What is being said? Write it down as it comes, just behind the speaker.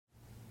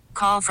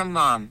Call from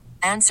mom.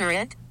 Answer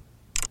it.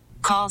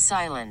 Call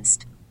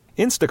silenced.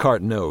 Instacart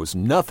knows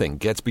nothing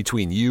gets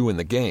between you and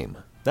the game.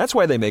 That's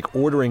why they make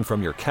ordering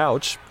from your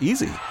couch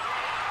easy.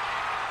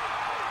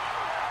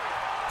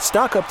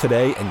 Stock up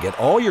today and get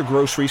all your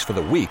groceries for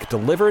the week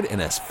delivered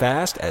in as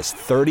fast as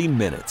 30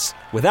 minutes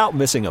without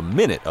missing a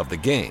minute of the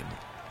game.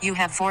 You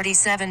have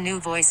 47 new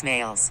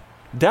voicemails.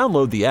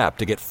 Download the app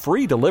to get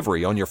free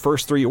delivery on your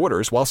first 3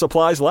 orders while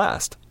supplies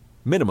last.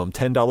 Minimum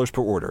 $10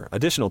 per order.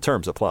 Additional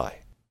terms apply.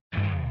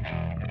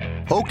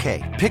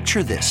 Okay,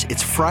 picture this.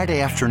 It's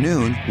Friday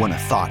afternoon when a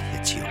thought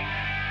hits you.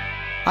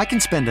 I can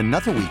spend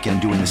another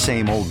weekend doing the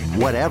same old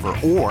whatever,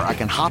 or I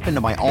can hop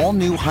into my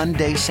all-new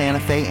Hyundai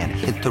Santa Fe and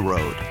hit the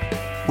road.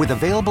 With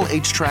available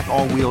H-Track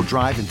all-wheel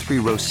drive and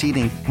 3-row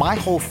seating, my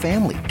whole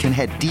family can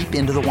head deep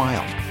into the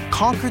wild.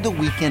 Conquer the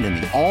weekend in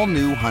the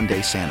all-new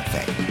Hyundai Santa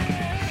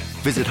Fe.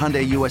 Visit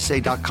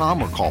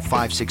HyundaiUSA.com or call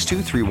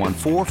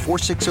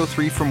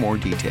 562-314-4603 for more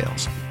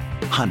details.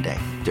 Hyundai,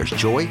 there's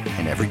joy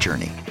in every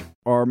journey.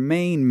 Our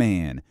main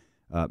man,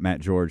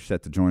 Matt George,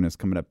 set to join us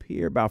coming up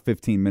here about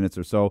 15 minutes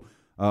or so.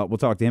 We'll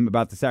talk to him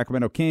about the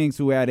Sacramento Kings,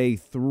 who had a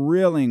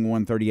thrilling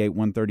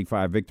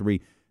 138-135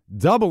 victory,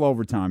 double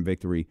overtime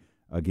victory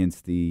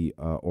against the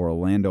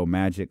Orlando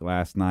Magic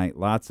last night.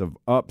 Lots of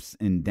ups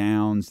and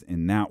downs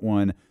in that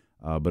one,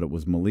 but it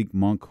was Malik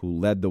Monk who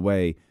led the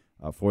way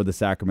for the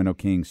Sacramento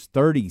Kings.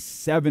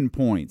 37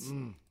 points,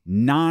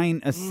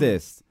 9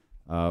 assists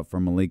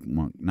from Malik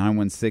Monk.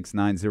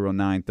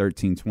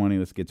 916-909-1320.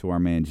 Let's get to our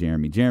man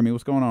Jeremy. Jeremy,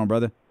 what's going on,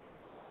 brother?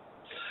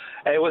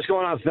 Hey, what's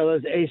going on,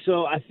 fellas? Hey,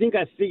 so I think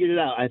I figured it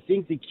out. I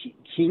think the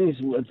Kings,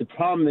 what the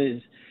problem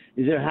is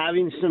they're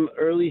having some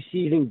early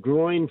season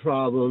groin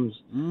problems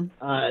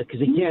because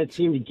they can't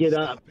seem to get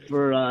up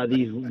for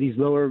these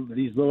lower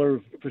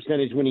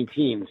percentage winning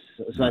teams.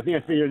 So I think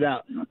I figured it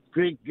out.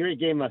 Great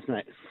game last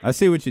night. I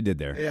see what you did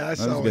there. Yeah, I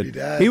saw what he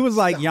did. He was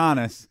like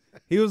Giannis.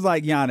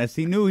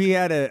 He knew he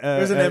had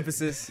There's an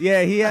emphasis.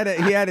 Yeah, he had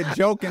a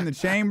joke in the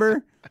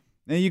chamber.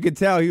 And you could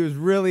tell he was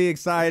really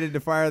excited to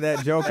fire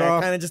that joke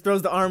off. Kind of just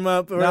throws the arm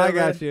up. No, I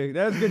got you.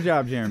 That was a good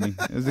job, Jeremy.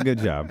 It was a good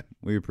job.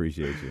 We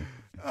appreciate you.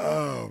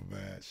 Oh,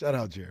 man. Shout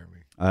out, Jeremy.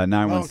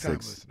 916. Long-time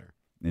listener.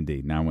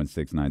 Indeed.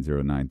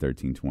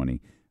 916-909-1320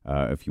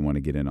 if you want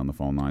to get in on the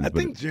phone lines. I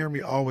think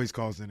Jeremy always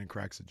calls in and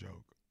cracks a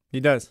joke. He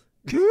does.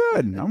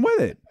 Good. I'm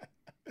with it.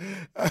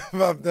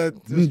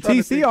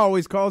 TC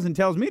always calls and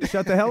tells me to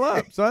shut the hell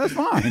up, so that's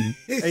fine.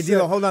 Hey,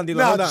 D-Lo, hold on,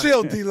 D-Lo. Nah,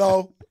 chill,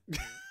 D-Lo.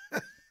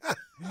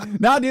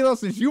 Now, D-Lo,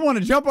 since you want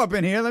to jump up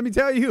in here, let me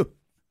tell you.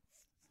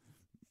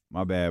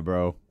 My bad,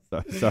 bro.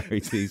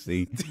 Sorry,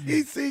 TC.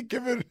 TC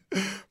giving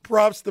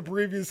props to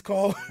previous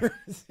callers.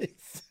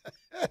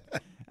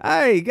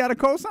 Hey, got a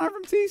cosign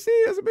from TC?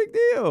 That's a big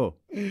deal.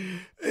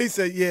 He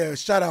said, yeah,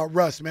 shout out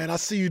Russ, man. I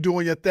see you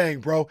doing your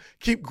thing, bro.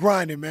 Keep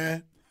grinding,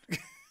 man.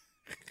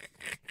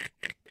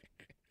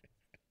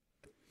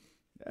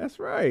 That's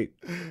right.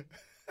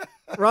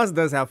 Ross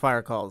does have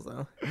fire calls,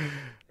 though.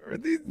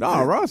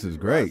 No, Ross is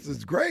great. Ross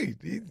is great.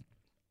 He's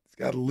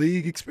got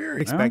league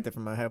experience. Expect it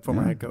from my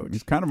former head coach.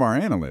 He's kind of our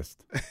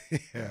analyst.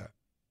 Yeah.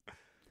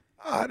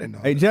 I didn't know.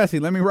 Hey, Jesse,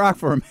 let me rock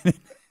for a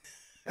minute.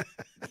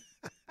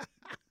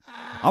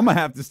 I'm going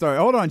to have to start.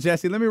 Hold on,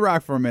 Jesse. Let me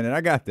rock for a minute.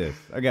 I got this.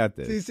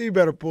 TC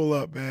better pull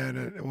up,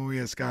 man, when we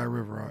at Sky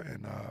River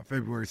in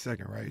February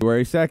 2nd, right?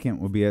 February 2nd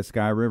will be at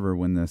Sky River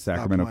when the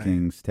Sacramento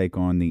Kings take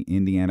on the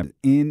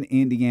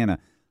Indiana.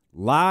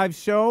 Live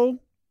show,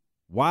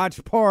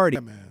 watch party.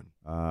 Yeah, man.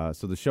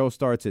 So the show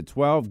starts at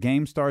 12.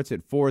 Game starts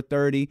at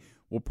 4:30.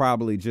 We'll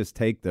probably just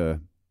take the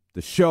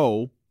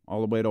show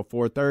all the way to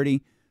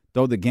 4:30.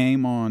 Throw the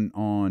game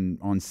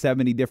on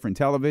 70 different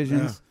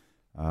televisions. Yeah.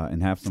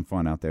 And have some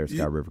fun out there at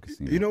Sky River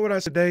Casino. You know what I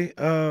said today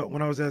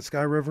when I was at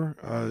Sky River?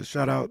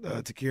 Shout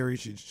out to Carrie.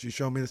 She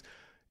showed me this.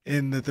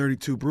 In the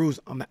 32 Brews,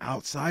 on the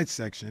outside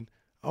section,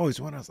 I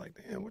always wondered, I was like,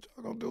 damn, what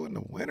y'all going to do in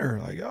the winter?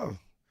 Like, oh,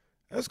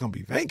 that's going to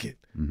be vacant.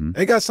 Mm-hmm.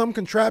 They got some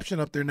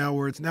contraption up there now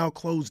where it's now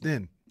closed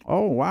in.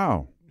 Oh,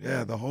 wow.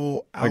 Yeah, the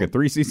whole like a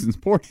 3-season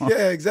sport.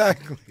 Yeah,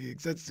 exactly.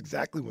 That's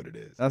exactly what it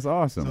is. That's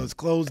awesome. So it's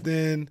closed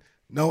in,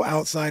 no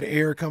outside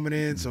air coming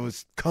in, so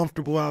it's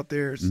comfortable out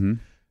there.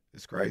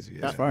 It's crazy.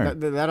 Yeah. That's fire.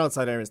 That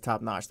outside area is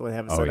top notch. The way they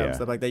have it set up and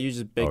stuff like that. You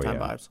just big time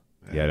vibes.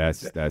 Yeah,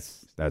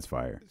 that's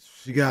fire.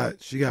 She got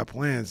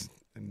plans,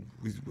 and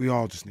we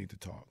all just need to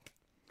talk.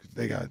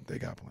 They got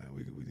plans.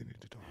 We need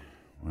to talk.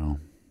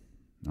 Well,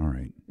 all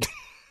right.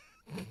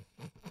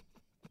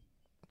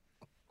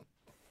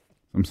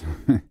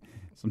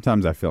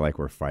 Sometimes I feel like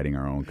we're fighting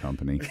our own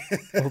company.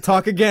 We'll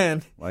talk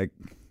again. Like,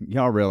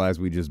 y'all realize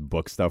we just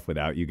book stuff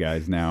without you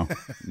guys now.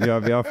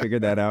 Y'all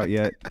figured that out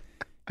yet?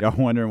 Y'all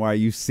wondering why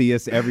you see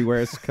us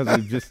everywhere? It's because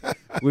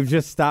we've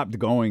just stopped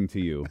going to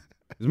you.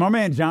 Is my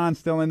man John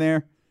still in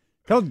there?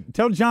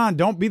 Tell John,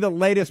 don't be the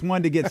latest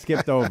one to get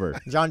skipped over.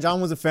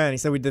 John was a fan. He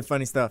said we did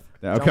funny stuff.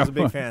 John was a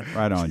big fan.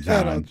 Right on, John.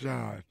 Shout out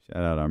John.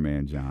 Shout out our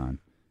man John.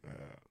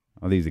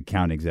 All these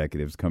account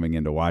executives coming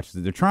in to watch.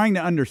 They're trying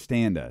to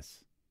understand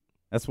us.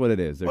 That's what it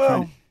is. They're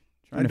trying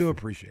I do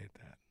appreciate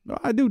that. No,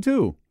 I do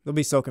too. They'll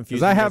be so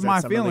confused. Because I have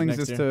my feelings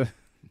as to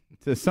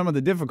to some of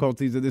the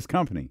difficulties of this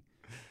company.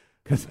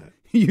 Because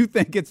you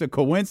think it's a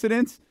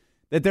coincidence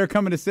that they're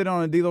coming to sit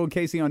on a D-Lo and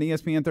Casey on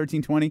ESPN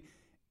 1320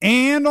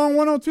 and on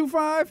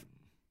 102.5?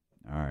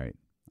 All right.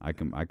 I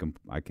can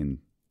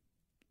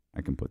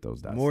put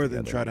those dots More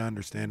together. than try to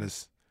understand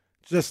us,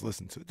 just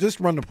listen to it. Just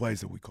run the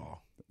plays that we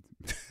call.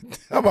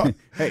 How about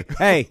Hey,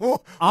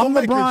 I'm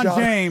make your LeBron job.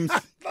 James.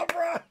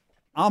 LeBron.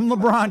 I'm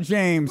LeBron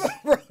James.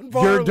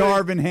 You're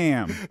Darvin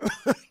Ham.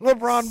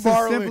 LeBron It's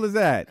Barley. as simple as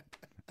that.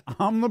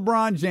 I'm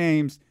LeBron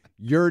James.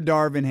 You're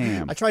Darvin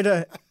Ham. I tried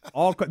to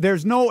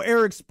There's no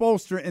Eric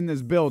Spoelstra in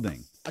this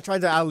building.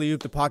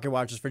 alley-oop the pocket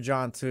watches for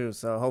John too,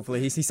 so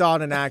hopefully he saw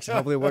it in action.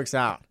 Hopefully it works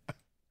out.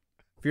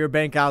 If you're a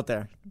bank out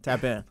there,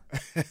 tap in.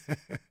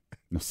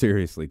 No,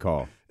 seriously,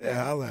 call.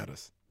 Yeah, I'll at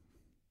us.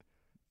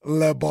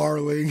 Le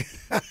Barley.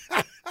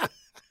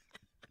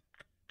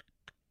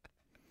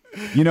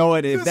 You know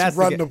what? If Just that's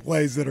run the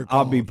plays that are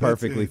called. I'll be That's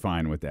perfectly it.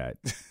 fine with that.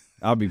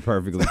 I'll be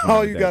perfectly That's fine all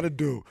with you that. got to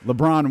do.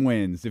 LeBron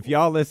wins. If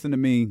y'all listen to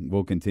me,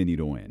 we'll continue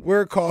to win.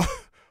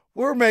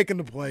 We're making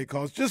the play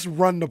calls. Just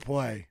run the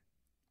play.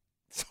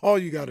 That's all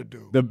you got to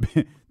do.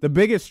 The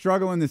biggest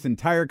struggle in this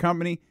entire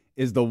company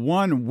is the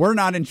one we're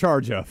not in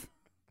charge of.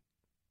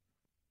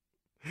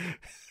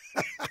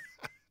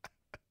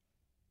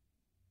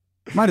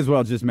 Might as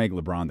well just make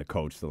LeBron the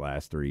coach the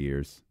last 3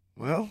 years.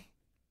 Well,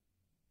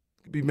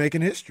 you could be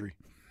making history.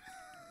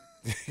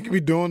 You could be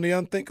doing the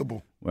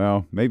unthinkable.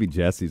 Well, maybe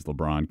Jesse's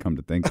LeBron, come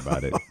to think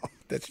about it.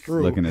 That's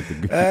true. Looking at the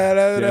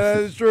that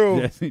is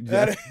true.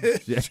 That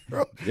is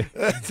true.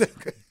 That's a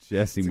good,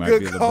 Jesse might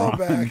good be LeBron.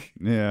 callback.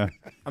 Yeah.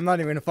 I'm not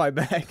even going to fight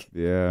back.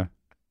 Yeah.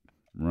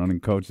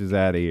 Running coaches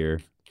out of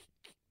here.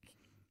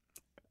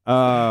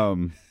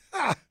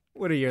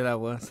 What a year that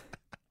was.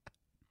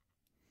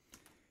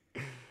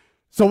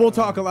 So we'll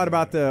talk a lot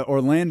about the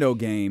Orlando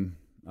game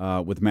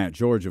with Matt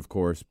George, of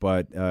course.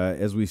 But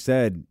as we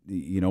said,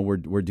 we're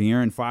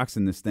De'Aaron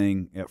Foxing this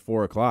thing at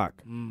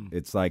 4:00.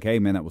 It's like, hey,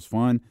 man, that was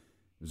fun.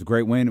 It was a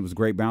great win. It was a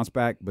great bounce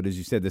back. But as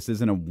you said, this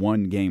isn't a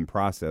one-game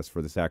process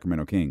for the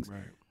Sacramento Kings.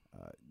 right.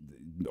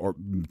 Or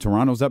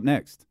Toronto's up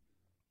next.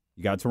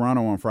 You got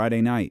Toronto on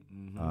Friday night.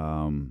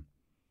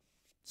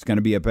 It's going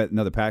to be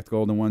another packed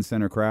Golden One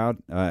Center crowd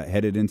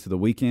headed into the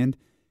weekend.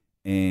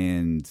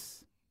 And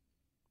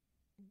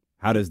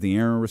how does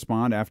De'Aaron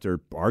respond after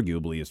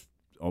arguably is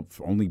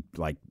only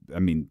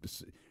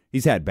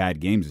he's had bad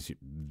games this year.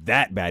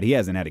 That bad. He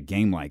hasn't had a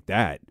game like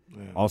that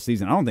all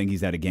season. I don't think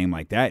he's had a game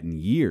like that in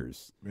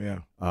years.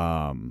 Yeah.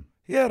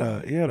 He had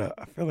a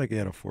I feel like he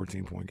had a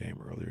 14-point game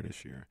earlier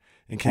this year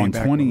and came On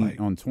back 20 with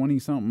on 20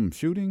 something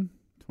shooting,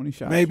 20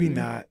 shots. maybe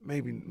shooting? not,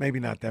 maybe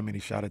not that many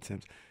shot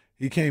attempts.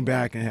 He came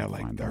back and had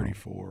like Find out.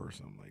 34 or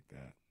something like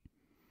that.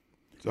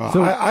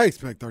 So I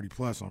expect 30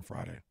 plus on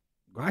Friday.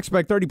 I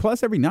expect 30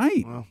 plus every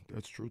night. Well,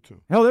 that's true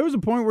too. Hell, there was a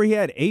point where he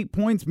had 8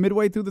 points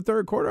midway through the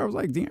third quarter. I was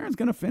like, De'Aaron's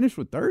going to finish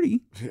with 30.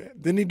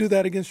 Didn't he do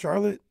that against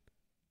Charlotte?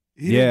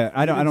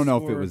 I don't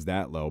know if it was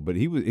that low, but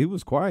he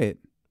was quiet.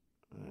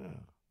 Yeah.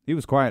 He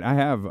was quiet. I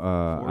have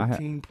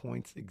 14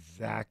 points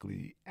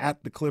exactly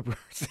at the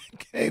Clippers.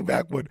 Came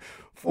back with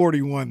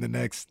 41 the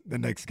next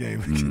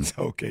game against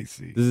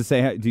OKC. Does it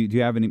say do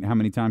you have how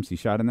many times he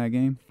shot in that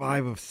game?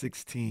 5 of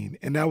 16,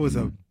 and that was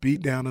a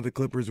beatdown of the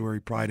Clippers where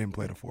he probably didn't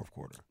play the fourth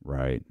quarter.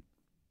 Right.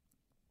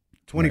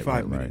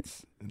 25 Right.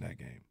 minutes in that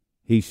game.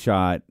 He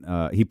shot.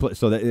 He played.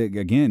 So that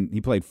again,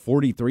 he played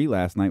 43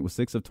 last night with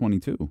 6 of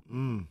 22.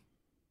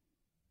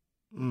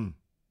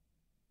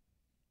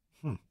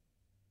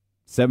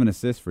 7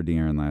 assists for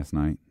De'Aaron last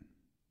night.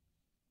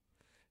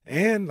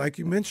 And like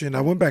you mentioned,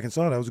 I went back and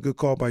saw that. It was a good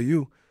call by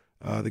you.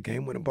 The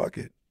game-winning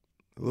bucket.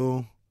 A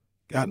little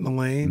got in the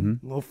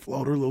lane, a little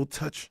floater, a little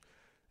touch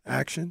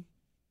action.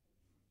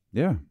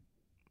 Yeah.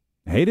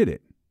 Hated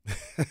it.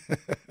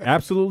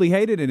 Absolutely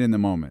hated it in the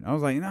moment. I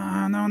was like,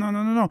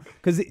 no.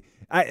 Because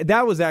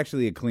that was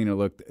actually a cleaner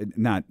look.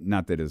 Not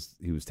that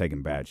he was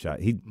taking bad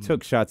shots. He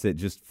took shots that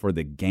just for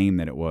the game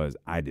that it was,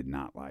 I did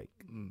not like.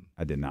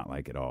 I did not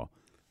like at all.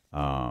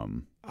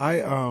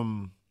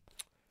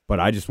 But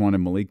I just wanted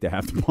Malik to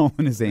have the ball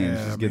in his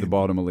hands. Give the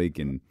ball to Malik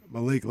and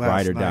Malik last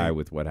ride or night, die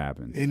with what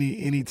happens.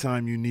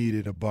 Anytime you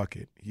needed a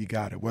bucket, he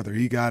got it. Whether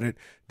he got it,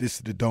 this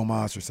is the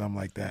Domas or something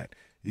like that,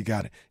 he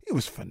got it. It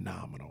was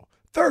phenomenal.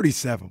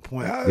 37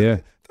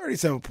 points.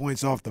 37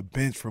 points off the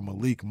bench for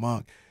Malik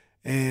Monk.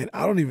 And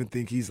I don't even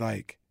think he's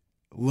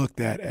looked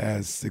at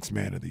as sixth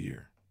man of the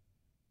year.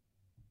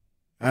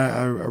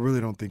 I really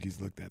don't think he's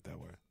looked at that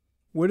way.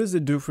 What does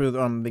it do for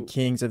the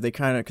Kings if they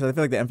because I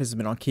feel like the emphasis has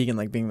been on Keegan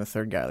being the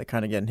third guy,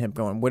 kind of getting him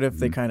going. What if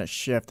they kind of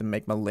shift and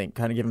make Malik,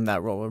 kind of give him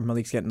that role where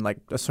Malik's getting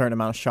a certain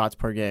amount of shots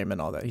per game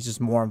and all that? He's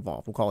just more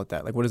involved. We'll call it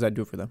that. What does that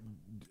do for them?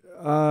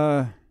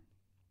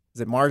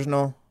 Is it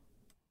marginal?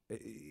 Or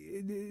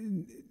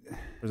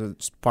is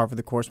it par for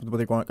the course with what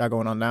they got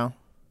going on now?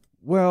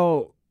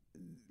 Well,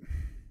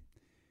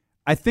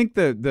 I think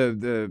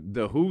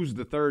the who's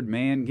the third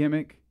man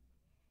gimmick,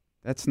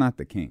 that's not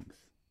the Kings.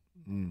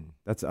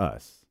 That's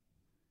us.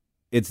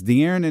 It's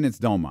De'Aaron and it's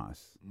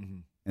Domas.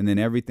 And then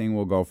everything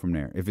will go from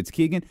there. If it's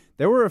Keegan,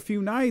 there were a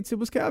few nights it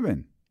was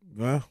Kevin.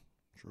 Well,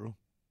 True.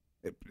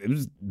 It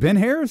was Ben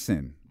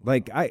Harrison.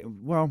 Like, it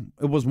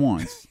was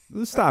once.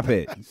 Stop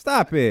it.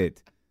 Stop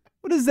it.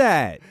 What is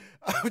that?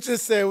 I was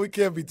just saying we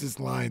can't be just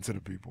lying to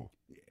the people.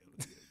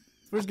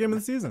 First game of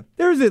the season.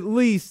 There's at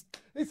least.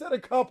 He said a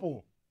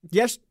couple.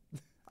 Yes.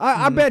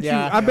 I bet you.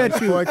 I bet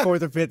you.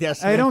 Fourth or fifth,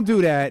 yes. Hey, don't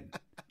do that.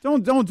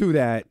 Don't do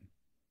that.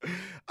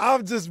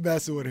 I'm just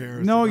messing with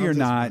Harrison. No, you're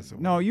not.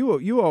 No,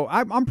 you.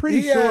 I'm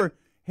pretty sure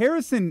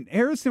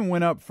Harrison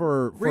went up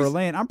for a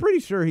land. I'm pretty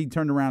sure he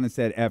turned around and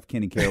said F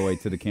Kenny Caraway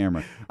to the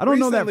camera. I don't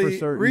know that for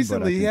certain.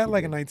 Recently, he had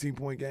like a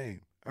 19-point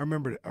game. I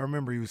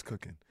remember he was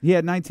cooking. He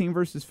had 19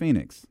 versus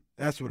Phoenix.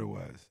 That's what it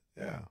was.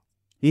 Yeah.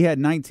 He had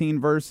 19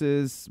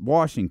 versus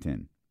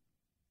Washington.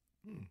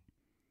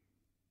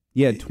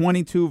 He had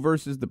 22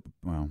 versus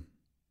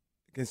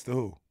against the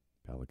who?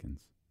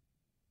 Pelicans.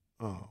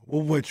 Oh,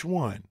 well, which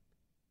one?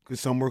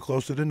 Because some were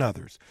closer than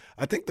others.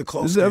 I think the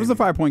close. It was a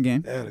 5-point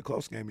game. Yeah, the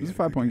close game. It was a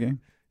 5-point game.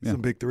 Yeah.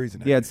 Some big threes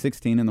in that. He had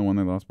 16 in the one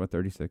they lost by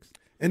 36.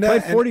 And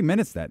played 40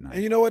 minutes that night.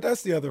 And you know what?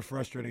 That's the other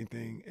frustrating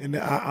thing. And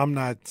I'm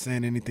not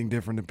saying anything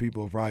different than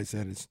people have probably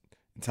said his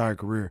entire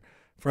career.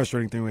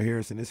 Frustrating thing with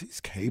Harrison is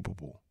he's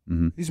capable.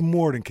 Mm-hmm. He's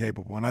more than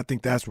capable, and I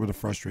think that's where the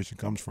frustration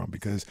comes from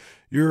because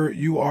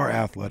you are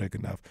athletic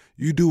enough.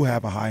 You do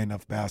have a high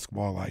enough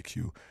basketball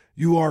IQ.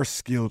 You are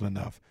skilled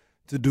enough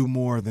to do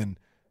more than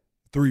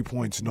 3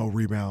 points, no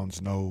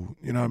rebounds, no.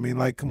 You know what I mean?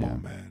 Like, come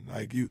on, man.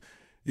 Like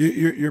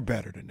you're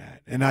better than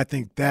that. And I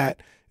think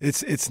that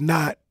it's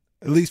not,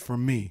 at least for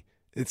me,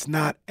 it's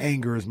not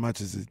anger as much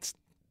as it's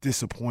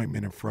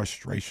disappointment and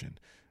frustration.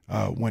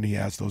 When he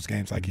has those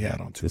games like he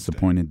had on Tuesday.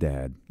 Disappointed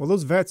dad. Well,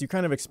 those vets, you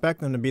kind of expect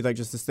them to be like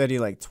just a steady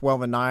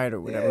 12 a night or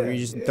whatever. You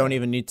just don't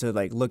even need to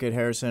look at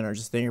Harrison or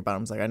just think about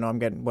him. It's like, I know I'm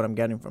getting what I'm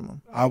getting from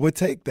him. I would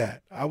take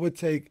that. I would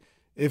take,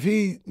 if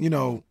he,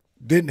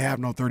 didn't have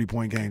no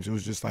 30-point games, it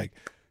was just like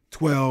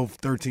 12,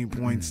 13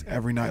 points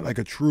every night, like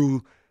a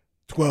true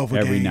 12 a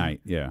game. Every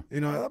night, yeah.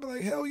 I'd be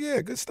like, hell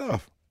yeah, good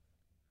stuff.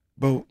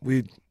 But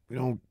we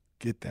don't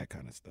get that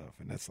kind of stuff.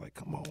 And that's like,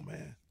 come on,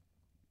 man.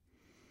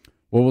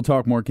 Well, we'll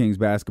talk more Kings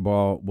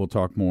basketball. We'll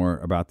talk more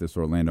about this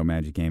Orlando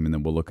Magic game, and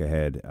then we'll look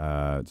ahead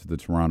to the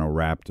Toronto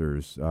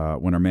Raptors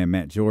when our man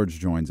Matt George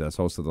joins us,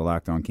 host of the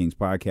Locked On Kings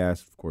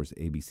podcast, of course,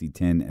 ABC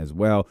 10 as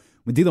well.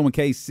 We're dealing with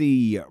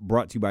KC,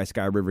 brought to you by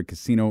Sky River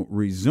Casino,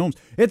 resumes.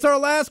 It's our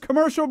last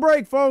commercial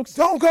break, folks.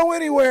 Don't go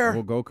anywhere.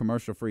 We'll go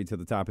commercial-free to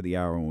the top of the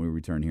hour when we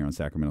return here on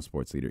Sacramento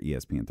Sports Leader,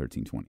 ESPN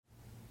 1320.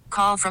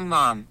 Call from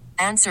mom.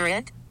 Answer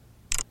it.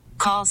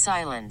 Call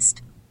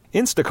silenced.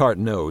 Instacart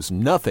knows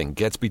nothing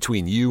gets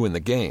between you and the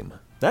game.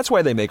 That's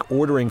why they make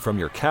ordering from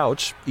your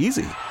couch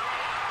easy.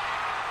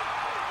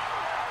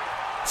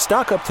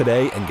 Stock up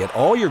today and get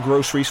all your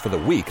groceries for the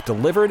week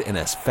delivered in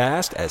as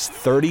fast as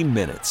 30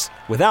 minutes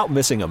without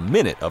missing a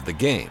minute of the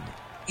game.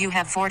 You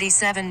have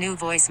 47 new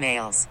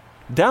voicemails.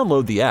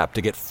 Download the app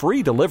to get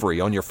free delivery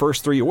on your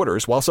first 3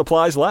 orders while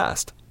supplies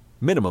last.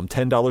 Minimum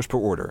 $10 per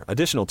order.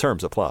 Additional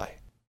terms apply.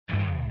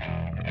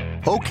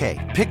 Okay,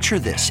 picture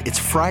this. It's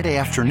Friday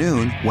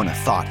afternoon when a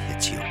thought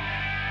hits you.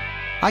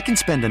 I can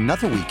spend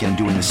another weekend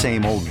doing the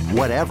same old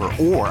whatever,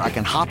 or I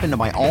can hop into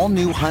my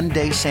all-new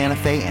Hyundai Santa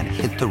Fe and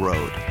hit the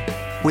road.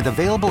 With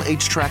available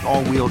H-Track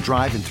all-wheel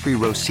drive and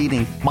 3-row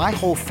seating, my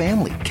whole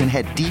family can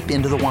head deep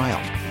into the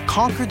wild.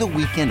 Conquer the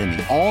weekend in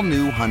the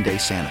all-new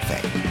Hyundai Santa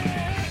Fe.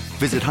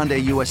 Visit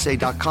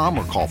HyundaiUSA.com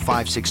or call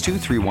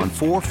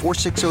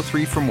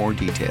 562-314-4603 for more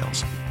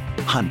details.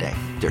 Hyundai,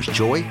 there's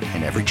joy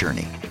in every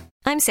journey.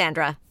 I'm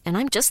Sandra, and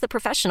I'm just the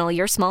professional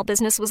your small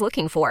business was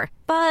looking for.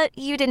 But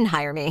you didn't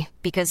hire me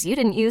because you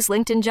didn't use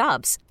LinkedIn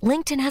Jobs.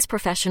 LinkedIn has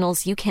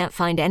professionals you can't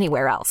find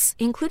anywhere else,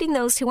 including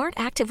those who aren't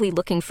actively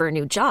looking for a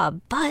new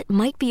job, but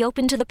might be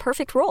open to the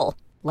perfect role,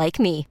 like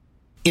me.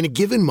 In a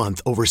given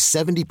month, over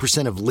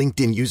 70% of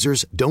LinkedIn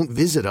users don't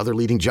visit other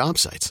leading job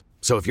sites.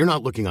 So if you're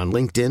not looking on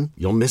LinkedIn,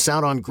 you'll miss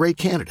out on great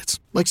candidates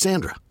like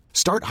Sandra.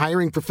 Start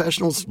hiring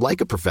professionals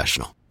like a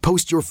professional.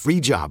 Post your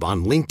free job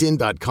on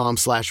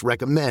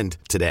linkedin.com/recommend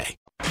today.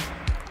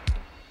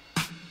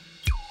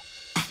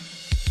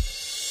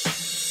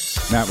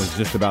 Matt was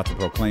just about to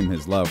proclaim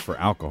his love for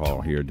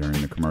alcohol here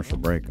during the commercial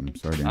break. I'm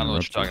sorry to interrupt. I don't know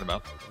what you're talking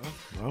about.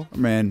 Well,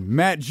 Man,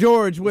 Matt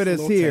George with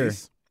us here.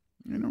 taste.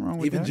 Ain't no wrong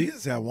with Even that.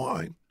 Jesus had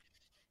wine.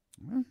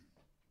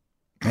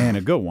 Man,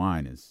 a good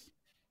wine is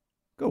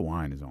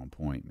on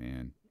point,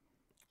 man.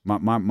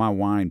 My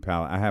wine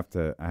palate, I have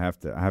to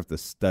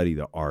study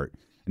the art.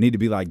 I need to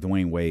be like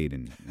Dwayne Wade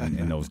and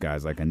those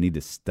guys. Like, I need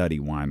to study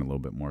wine a little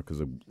bit more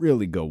because a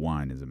really good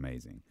wine is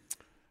amazing.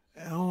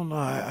 I don't know.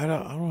 I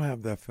don't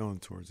have that feeling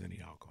towards any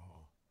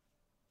alcohol.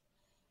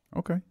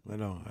 Okay. I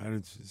don't.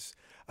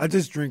 I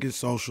just drink it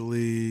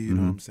socially. You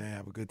know what I'm saying?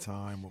 Have a good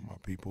time with my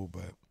people,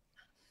 but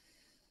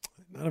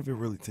none of it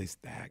really tastes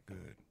that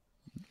good.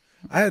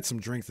 I had some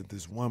drinks at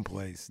this one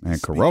place.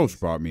 And Karosh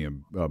brought me a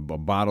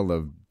bottle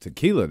of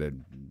tequila that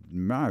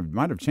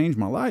might have changed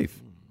my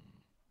life.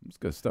 It's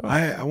good stuff.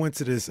 I went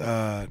to this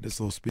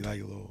little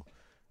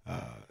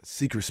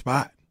secret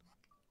spot,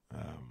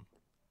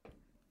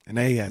 and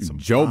they had some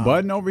Joe bomb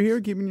Budden over here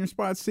keeping your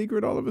spot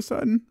secret all of a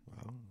sudden.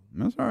 Well,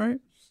 That's all right.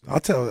 I'll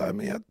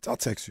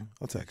text you.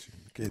 I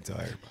can't tell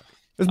everybody.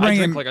 I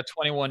drink like a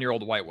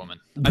 21-year-old white woman.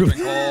 I drink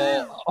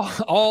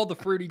all the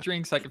fruity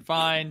drinks I can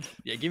find.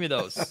 Yeah, give me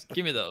those.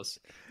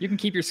 You can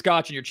keep your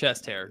scotch in your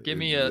chest hair. Give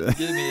me a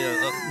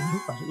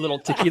little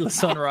tequila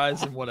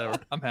sunrise and whatever.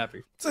 I'm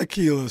happy.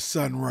 Tequila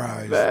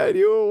sunrise. Man,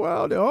 you a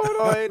wild dude. Hold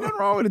on, ain't nothing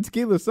wrong with a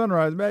tequila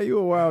sunrise, man. You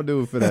a wild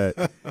dude for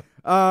that.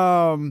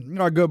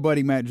 Our good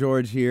buddy Matt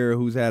George here,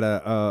 who's had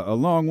a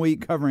long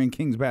week covering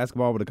Kings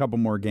basketball with a couple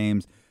more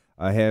games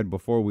ahead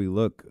before we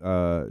look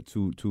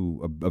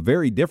to a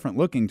very different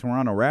looking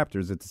Toronto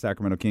Raptors that the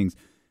Sacramento Kings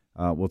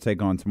will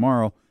take on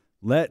tomorrow.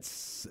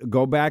 Let's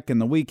go back in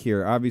the week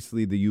here.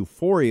 Obviously, the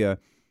euphoria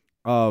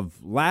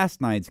of last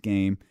night's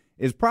game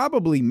is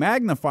probably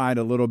magnified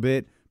a little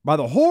bit by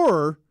the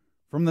horror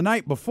from the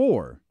night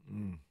before.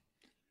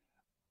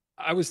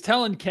 I was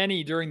telling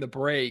Kenny during the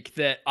break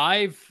that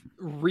I've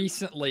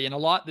recently, and a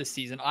lot this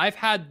season, I've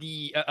had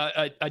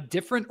a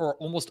different or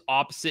almost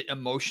opposite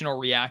emotional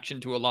reaction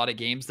to a lot of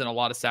games than a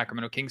lot of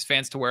Sacramento Kings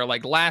fans, to where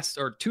like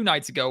 2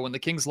 nights ago when the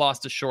Kings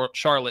lost to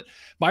Charlotte,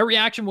 my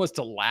reaction was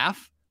to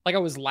laugh. Like I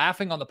was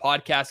laughing on the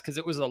podcast because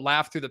it was a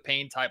laugh through the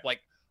pain type.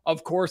 Like,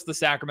 of course, the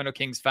Sacramento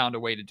Kings found a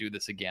way to do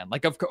this again.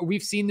 Like,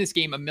 we've seen this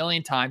game a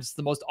million times. It's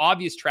the most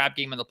obvious trap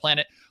game on the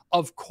planet.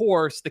 Of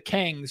course, the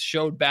Kings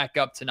showed back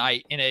up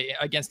tonight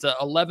against a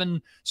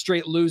 11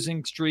 straight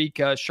losing streak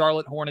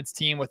Charlotte Hornets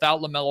team without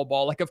LaMelo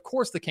Ball. Like, of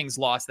course, the Kings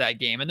lost that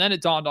game. And then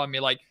it dawned on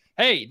me, like,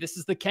 hey, this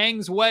is the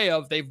Kings way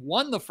of they've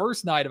won the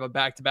first night of a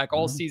back-to-back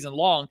all season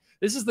long.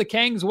 This is the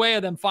Kings way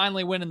of them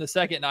finally winning the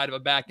second night of a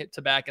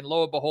back-to-back. And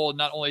lo and behold,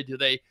 not only do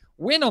they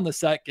win on the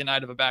second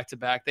night of a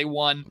back-to-back, they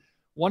won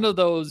one of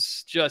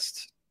those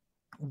just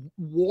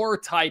war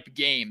type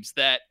games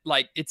that,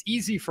 like, it's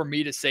easy for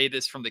me to say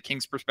this from the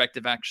Kings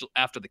perspective actually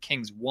after the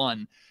Kings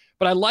won,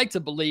 but I like to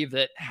believe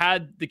that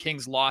had the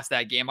Kings lost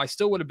that game, I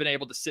still would have been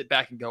able to sit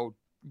back and go,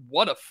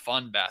 what a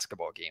fun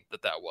basketball game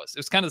that was.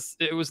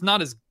 It was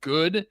not as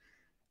good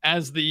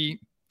as the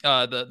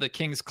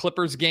Kings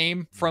Clippers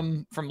game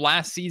from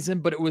last season,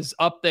 but it was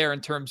up there in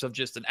terms of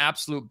just an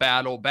absolute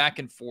battle, back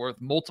and forth,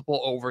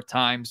 multiple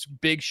overtimes,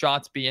 big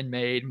shots being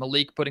made,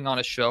 Malik putting on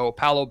a show,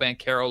 Paolo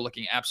Banchero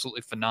looking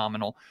absolutely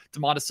phenomenal,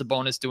 Domantas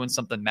Sabonis doing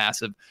something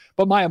massive.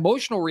 But my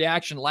emotional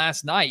reaction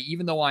last night,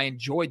 even though I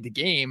enjoyed the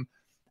game,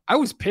 I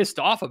was pissed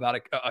off about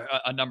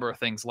a number of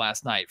things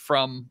last night,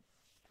 from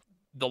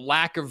the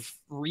lack of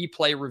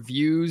replay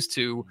reviews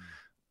to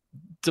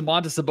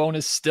Domantas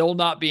Sabonis still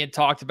not being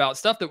talked about,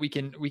 stuff that we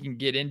can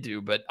get into.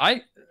 But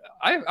I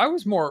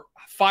was more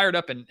fired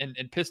up and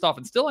pissed off,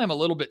 and still am a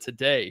little bit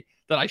today,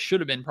 than I should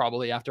have been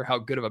probably after how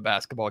good of a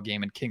basketball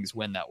game and Kings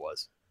win that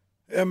was.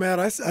 Yeah, man,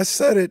 I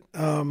said it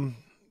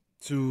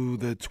to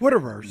the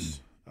Twitterverse.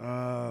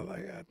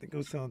 I think I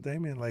was telling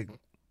Damien, like,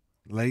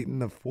 late in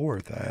the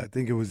fourth. I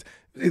think it was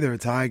either a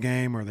tie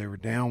game or they were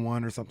down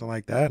one or something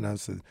like that. And I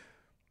said,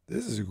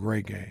 this is a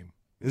great game.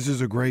 This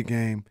is a great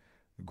game,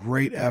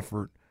 great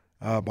effort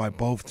by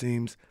both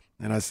teams.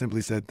 And I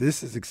simply said,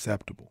 this is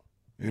acceptable.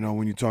 You know,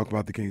 when you talk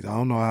about the Kings, I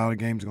don't know how the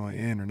game's going to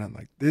end or nothing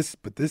like this,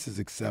 but this is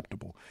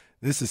acceptable.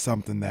 This is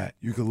something that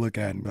you can look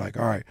at and be like,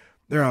 all right,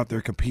 they're out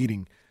there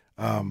competing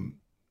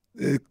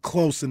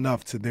close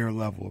enough to their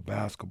level of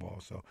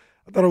basketball. So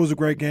I thought it was a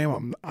great game.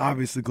 I'm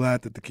obviously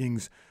glad that the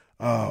Kings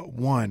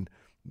won,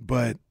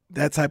 but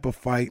that type of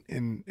fight,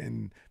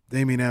 and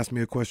Damien asked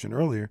me a question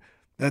earlier,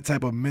 that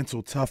type of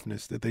mental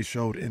toughness that they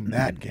showed in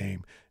that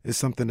game is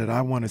something that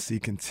I want to see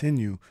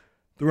continue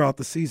throughout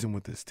the season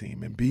with this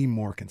team and be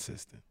more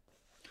consistent.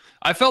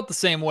 I felt the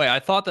same way. I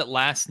thought that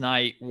last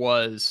night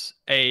was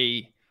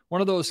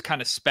one of those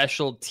kind of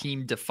special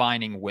team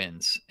defining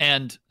wins.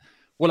 And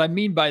what I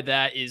mean by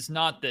that is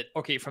not that,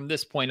 okay, from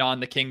this point on,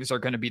 the Kings are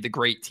going to be the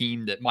great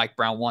team that Mike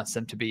Brown wants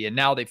them to be, and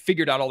now they've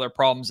figured out all their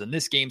problems and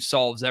this game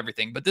solves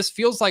everything. But this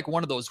feels like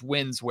one of those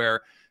wins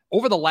where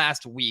over the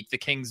last week, the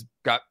Kings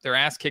got their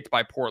ass kicked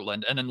by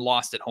Portland and then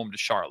lost at home to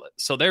Charlotte.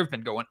 So they've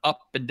been going up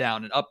and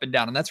down and up and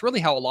down. And that's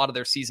really how a lot of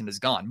their season has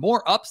gone.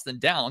 More ups than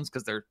downs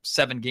because they're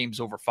 7 games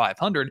over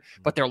 500,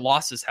 but their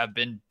losses have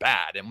been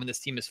bad. And when this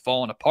team has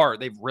fallen apart,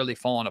 they've really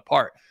fallen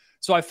apart.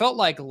 So I felt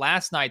like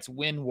last night's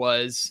win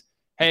was,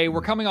 hey,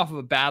 we're coming off of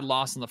a bad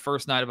loss on the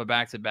first night of a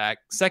back-to-back.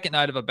 Second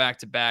night of a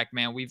back-to-back,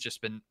 man, we've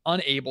just been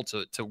unable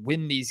to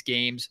win these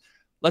games.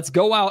 Let's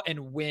go out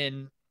and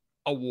win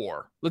a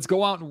war. Let's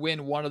go out and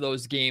win one of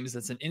those games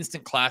that's an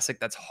instant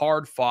classic, that's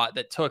hard fought,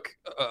 that took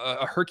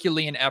a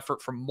Herculean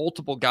effort from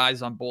multiple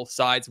guys on both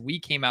sides. We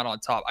came out on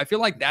top. I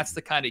feel like that's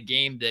the kind of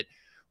game that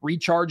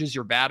recharges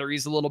your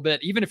batteries a little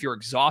bit. Even if you're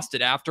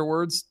exhausted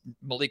afterwards,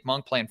 Malik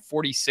Monk playing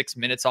 46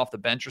 minutes off the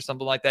bench or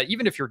something like that,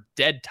 even if you're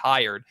dead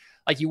tired,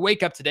 like you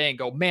wake up today and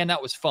go, man,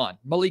 that was fun.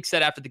 Malik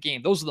said after the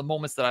game, those are the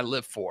moments that I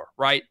live for,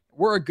 right?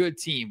 We're a good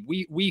team.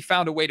 We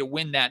found a way to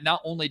win that.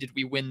 Not only did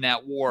we win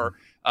that war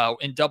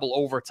in double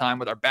overtime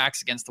with our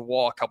backs against the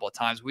wall a couple of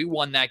times, we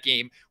won that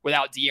game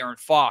without De'Aaron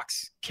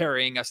Fox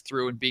carrying us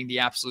through and being the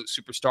absolute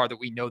superstar that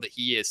we know that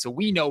he is. So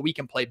we know we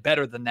can play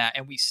better than that,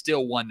 and we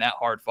still won that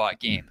hard-fought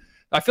game.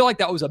 I feel like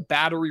that was a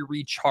battery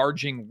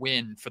recharging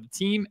win for the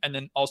team and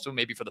then also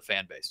maybe for the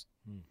fan base.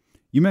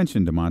 You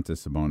mentioned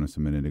Domantas Sabonis a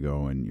minute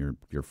ago and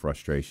your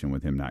frustration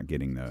with him not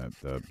getting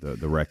the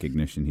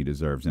recognition he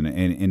deserves,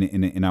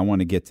 and I want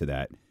to get to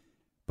that.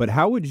 But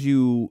how would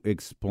you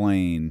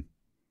explain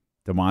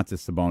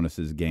Domantas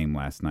Sabonis' game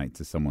last night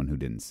to someone who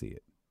didn't see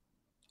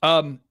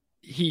it?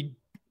 He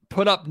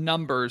put up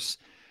numbers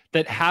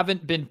that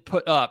haven't been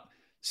put up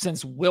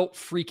since Wilt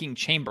freaking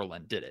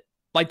Chamberlain did it.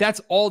 Like, that's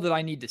all that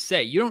I need to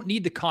say. You don't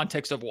need the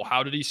context of, well,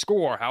 how did he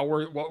score?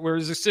 What were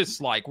his assists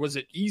like? Was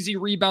it easy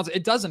rebounds?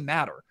 It doesn't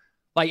matter.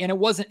 Like, and it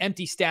wasn't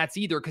empty stats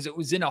either because it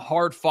was in a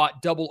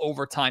hard-fought double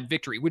overtime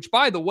victory, which,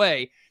 by the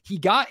way, he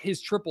got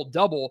his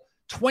triple-double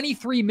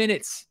 23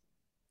 minutes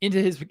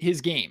into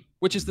his game,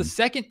 which is the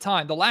second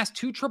time. The last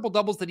 2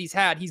 triple-doubles that he's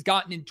had, he's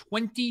gotten in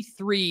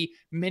 23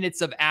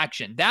 minutes of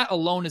action. That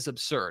alone is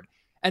absurd.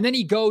 And then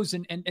he goes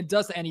and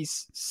does, and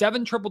he's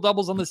 7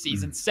 triple-doubles on the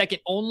season, second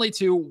only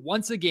to,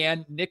 once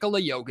again, Nikola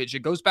Jokic. It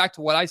goes back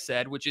to what I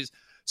said, which is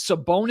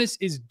Sabonis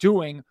is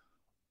doing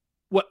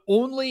what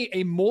only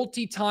a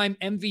multi-time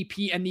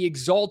MVP and the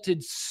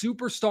exalted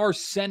superstar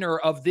center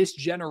of this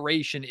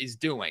generation is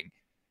doing.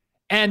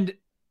 And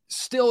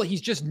still, he's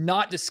just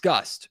not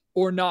discussed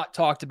or not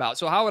talked about.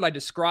 So how would I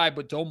describe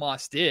what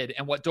Domas did?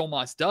 And what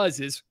Domas does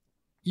is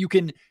you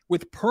can,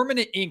 with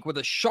permanent ink, with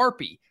a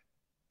Sharpie,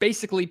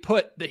 basically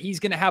put that he's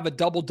going to have a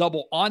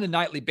double-double on a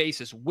nightly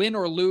basis, win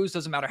or lose,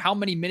 doesn't matter how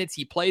many minutes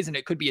he plays, and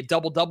it could be a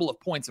double-double of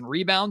points and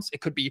rebounds. It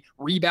could be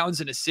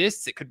rebounds and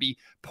assists. It could be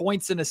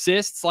points and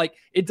assists. Like,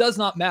 it does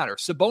not matter.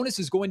 Sabonis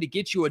is going to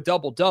get you a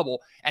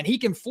double-double, and he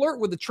can flirt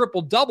with a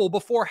triple-double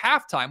before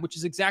halftime, which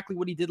is exactly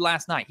what he did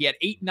last night. He had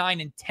 8,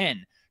 9, and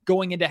 10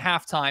 going into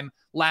halftime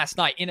last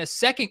night in a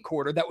second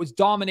quarter that was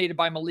dominated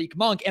by Malik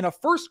Monk and a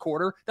first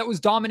quarter that was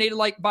dominated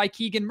by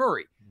Keegan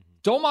Murray.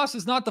 Domas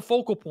is not the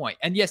focal point.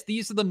 And yes,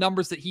 these are the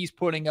numbers that he's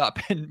putting up.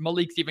 And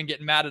Malik's even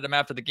getting mad at him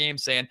after the game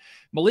saying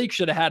Malik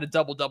should have had a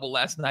double-double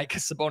last night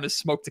because Sabonis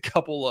smoked a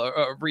couple of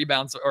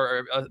rebounds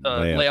or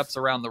layups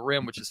around the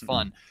rim, which is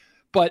fun.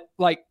 But,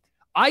 like,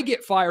 I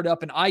get fired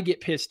up and I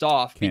get pissed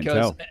off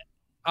because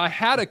I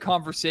had a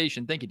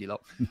conversation. Thank you,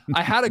 D'Lo.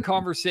 I had a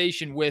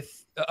conversation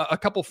with a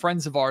couple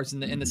friends of ours in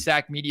the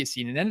SAC media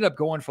scene and ended up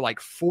going for like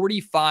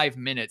 45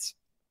 minutes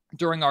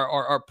during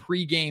our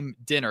pregame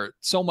dinner,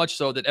 so much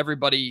so that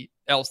everybody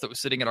else that was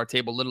sitting at our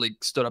table literally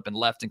stood up and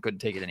left and couldn't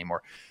take it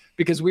anymore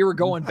because we were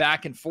going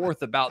back and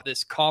forth about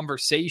this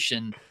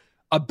conversation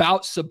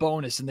about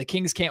Sabonis, and the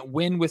Kings can't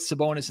win with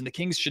Sabonis, and the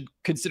Kings should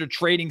consider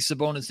trading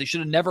Sabonis. They should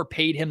have never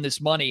paid him this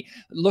money.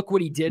 Look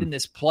what he did in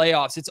this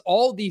playoffs. It's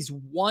all these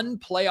one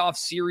playoff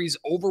series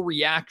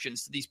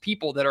overreactions to these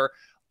people that are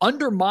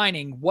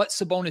undermining what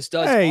Sabonis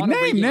does. Hey, on a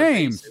name regular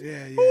names. basis.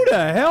 Yeah. Who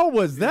the hell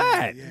was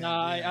that? No,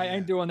 I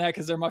ain't doing that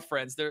because they're my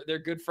friends. They're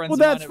good friends. Well, of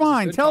mine. that's It was a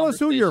fine. good Tell us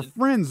who your conversation.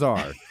 friends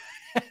are.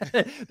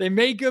 They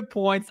made good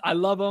points. I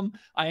love them.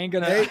 I ain't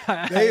gonna.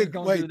 They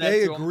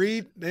They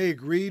agreed. They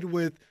agreed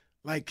with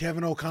like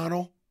Kevin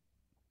O'Connell.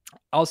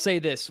 I'll say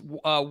this.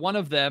 One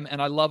of them,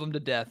 and I love him to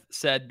death,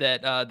 said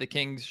that the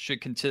Kings should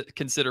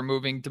consider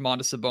moving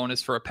Domantas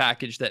Sabonis for a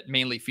package that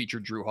mainly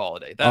featured Drew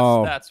Holiday.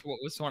 That's what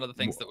was one of the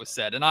things that was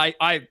said. And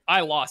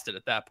I lost it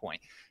at that point.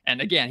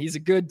 And again, he's a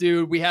good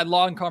dude. We had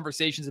long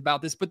conversations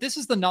about this, but this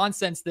is the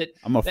nonsense that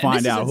I'm going to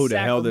find out who the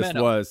hell this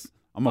was.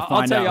 I'm going to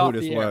find out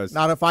who this was.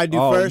 Not if I do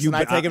first and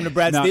I take him to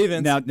Brad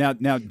Stevens.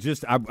 Now,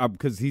 just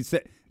because he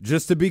said,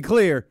 just to be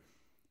clear,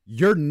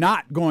 you're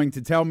not going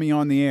to tell me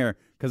on the air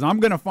because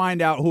I'm going to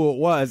find out who it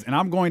was and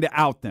I'm going to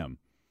out them.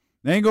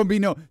 There ain't going to be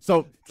no.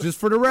 So just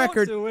for the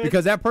record,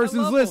 because that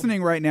person's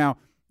listening right now.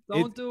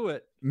 Don't do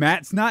it.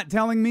 Matt's not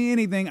telling me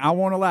anything I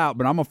won't allow,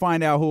 but I'm going to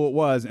find out who it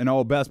was.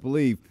 And best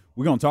believe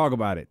we're going to talk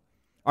about it.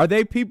 Are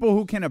they people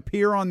who can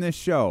appear on this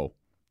show?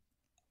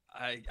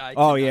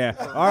 Oh, yeah.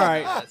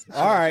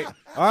 All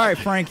right,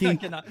 Frankie.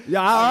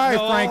 Yeah, all right,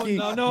 Frankie.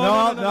 No.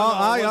 All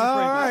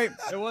right.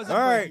 It wasn't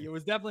all Frankie. right. It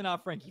was definitely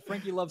not Frankie.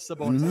 Frankie loves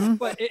Sabonis.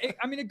 But,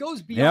 it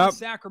goes beyond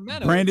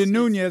Sacramento. Brandon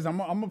Nunez. I'm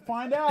going to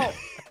find out.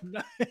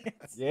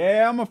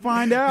 Yeah, I'm going to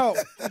find out.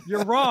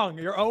 You're wrong.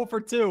 You're 0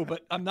 for 2,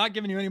 but I'm not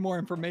giving you any more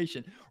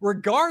information.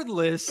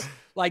 Regardless,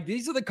 like,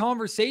 these are the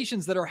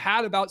conversations that are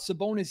had about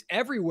Sabonis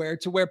everywhere,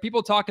 to where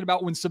people talking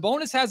about when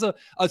Sabonis has a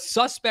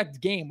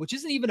suspect game, which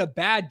isn't even a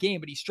bad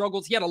game, but he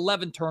struggles. He had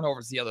 11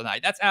 turnovers the other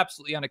night. That's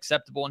absolutely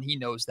unacceptable, and he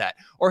knows that.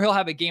 Or he'll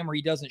have a game where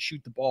he doesn't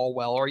shoot the ball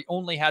well, or he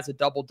only has a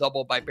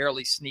double-double by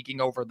barely sneaking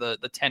over the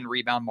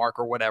 10-rebound mark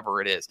or whatever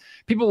it is.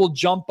 People will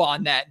jump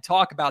on that and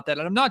talk about that.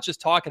 And I'm not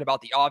just talking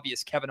about the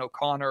obvious Kevin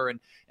O'Connor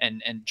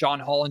and John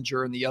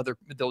Hollinger and the other,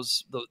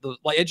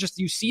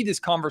 you see this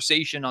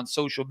conversation on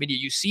social media.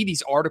 You see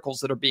these articles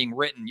that are being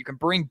written. You can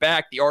bring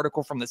back the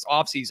article from this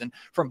offseason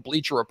from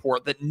Bleacher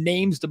Report that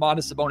names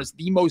Domantas Sabonis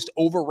the most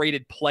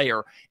overrated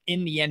player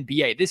in the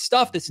NBA. This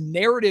stuff, this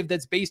narrative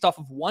that's based off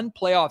of one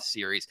playoff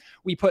series,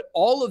 we put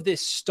all of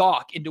this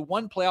stock into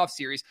one playoff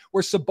series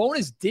where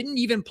Sabonis didn't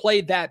even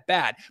play that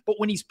bad. But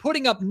when he's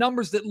putting up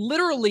numbers that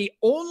literally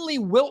only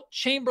Wilt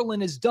Chamberlain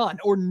has done,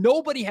 or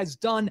nobody has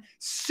done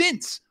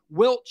since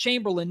Wilt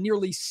Chamberlain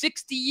nearly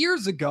 60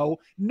 years ago,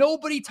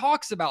 nobody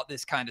talks about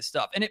this kind of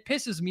stuff. And it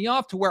pisses me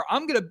off to where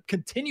I'm going to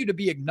continue to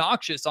be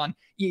obnoxious on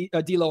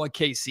D'Lo and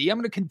KC. I'm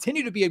going to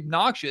continue to be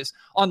obnoxious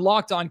on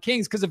Locked On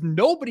Kings because if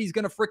nobody's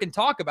going to freaking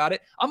talk about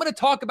it, I'm going to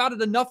talk about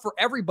it enough for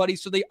everybody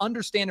so they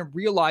understand and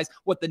realize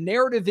what the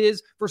narrative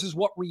is versus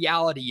what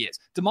reality is.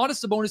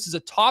 Domantas Sabonis is a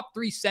top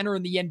 3 center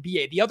in the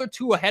NBA. The other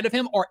 2 ahead of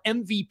him are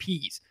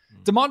MVPs.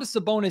 Domantas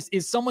Sabonis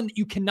is someone that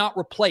you cannot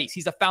replace.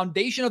 He's a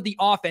foundation of the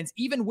offense,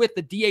 even with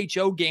the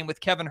DHO game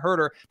with Kevin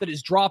Huerter that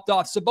has dropped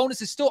off.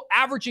 Sabonis is still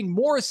averaging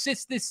more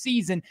assists this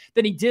season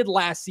than he did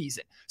last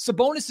season.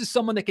 Sabonis is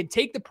someone that can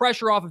take the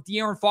pressure off of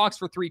De'Aaron Fox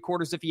for 3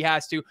 quarters if he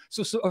has to.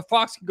 So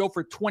Fox can go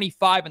for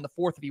 25 in the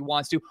 4th if he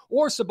wants to.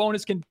 Or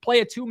Sabonis can play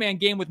a 2-man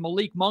game with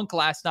Malik Monk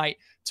last night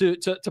to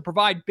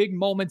provide big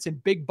moments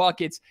and big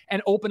buckets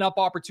and open up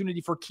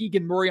opportunity for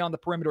Keegan Murray on the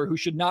perimeter, who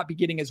should not be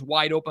getting as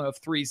wide open of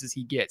threes as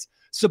he gets.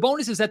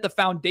 Sabonis is at the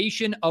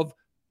foundation of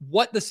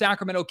what the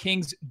Sacramento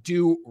Kings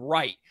do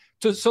right.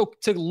 So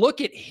to look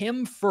at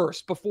him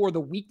first before the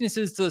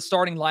weaknesses to the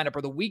starting lineup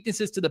or the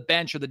weaknesses to the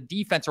bench or the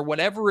defense or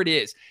whatever it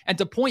is, and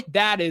to point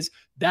that is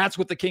that's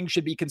what the Kings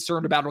should be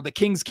concerned about, or the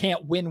Kings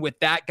can't win with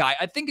that guy,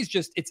 I think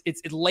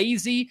it's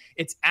lazy,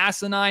 it's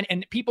asinine,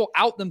 and people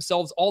out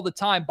themselves all the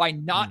time by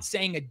not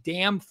saying a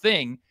damn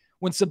thing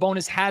when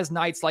Sabonis has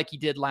nights like he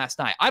did last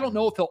night. I don't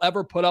know if he'll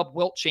ever put up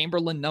Wilt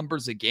Chamberlain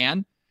numbers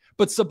again,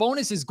 but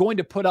Sabonis is going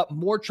to put up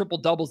more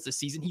triple-doubles this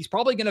season. He's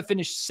probably going to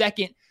finish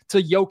second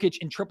to Jokic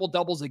in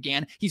triple-doubles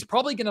again. He's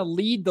probably going to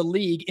lead the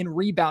league in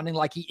rebounding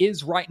like he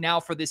is right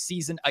now for this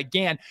season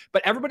again.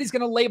 But everybody's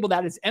going to label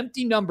that as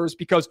empty numbers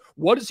because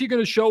what is he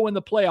going to show in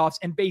the playoffs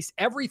and base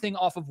everything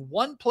off of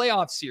one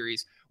playoff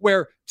series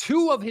where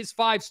 2 of his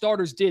 5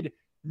 starters did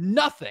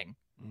nothing.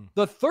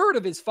 The 3rd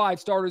of his 5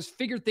 starters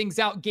figured things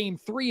out game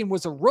 3 and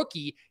was a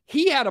rookie.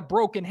 He had a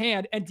broken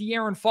hand, and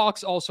De'Aaron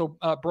Fox also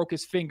broke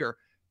his finger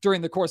during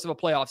the course of a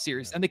playoff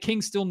series, and the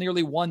Kings still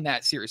nearly won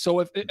that series. So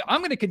if I'm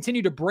going to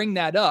continue to bring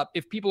that up,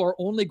 if people are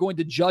only going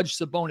to judge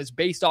Sabonis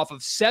based off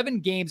of 7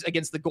 games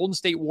against the Golden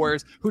State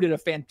Warriors, who did a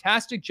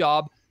fantastic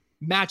job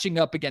matching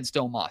up against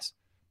Domas.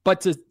 But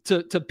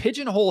to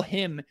pigeonhole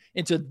him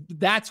into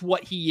that's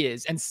what he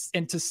is,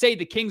 and to say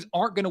the Kings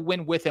aren't going to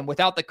win with him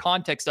without the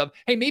context of,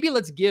 hey, maybe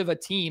let's give a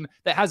team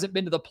that hasn't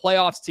been to the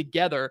playoffs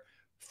together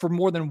for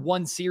more than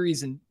one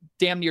series in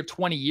damn near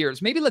 20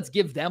 years. Maybe let's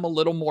give them a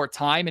little more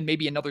time and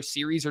maybe another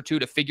series or 2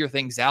 to figure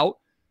things out.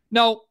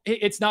 No,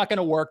 it's not going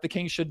to work. The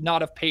Kings should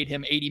not have paid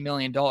him $80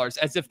 million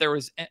as if there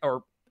was,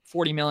 or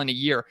 $40 million a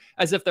year,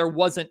 as if there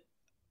wasn't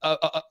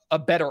a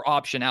better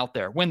option out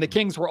there. When the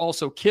Kings were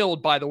also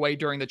killed, by the way,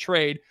 during the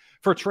trade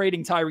for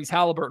trading Tyrese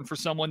Halliburton for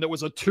someone that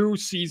was a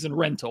 2-season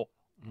rental.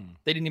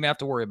 They didn't even have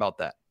to worry about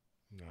that.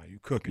 No, you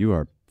cooking.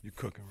 You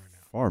cooking right now.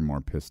 Far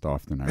more pissed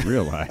off than I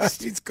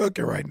realized. He's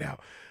cooking right now.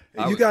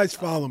 You guys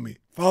follow me.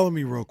 Follow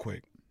me real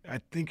quick.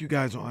 I think you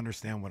guys will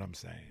understand what I'm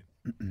saying.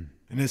 And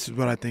this is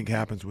what I think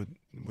happens with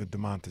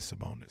Domantas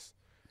Sabonis.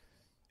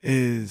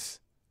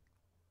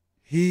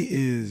 He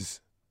is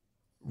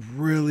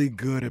really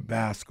good at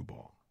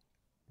basketball.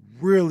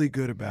 Really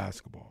good at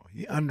basketball.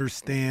 He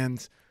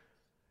understands.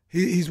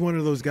 He's one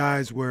of those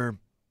guys where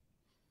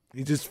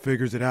he just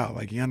figures it out.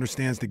 Like, he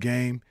understands the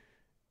game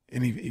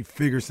and he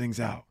figures things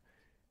out.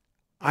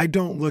 I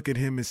don't look at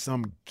him as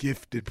some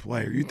gifted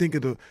player. You think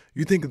of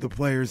the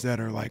players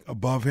that are like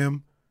above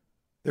him,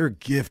 they're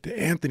gifted.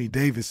 Anthony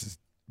Davis is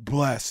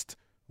blessed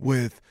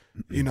with,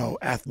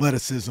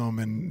 athleticism,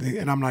 and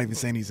I'm not even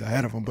saying he's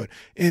ahead of him, but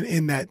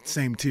in that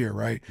same tier,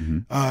 right?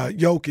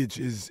 Jokic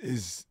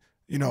is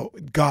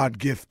God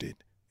gifted.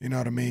 You know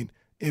what I mean?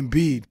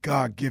 Embiid,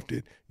 God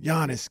gifted.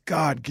 Giannis,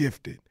 God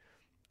gifted.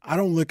 I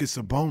don't look at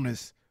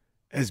Sabonis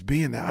as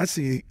being that.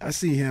 I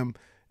see him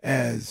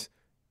as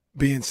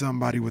being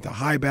somebody with a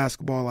high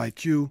basketball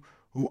IQ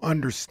who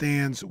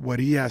understands what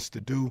he has to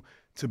do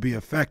to be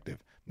effective.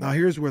 Now,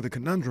 here's where the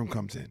conundrum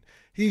comes in.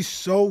 He's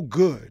so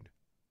good,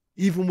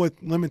 even with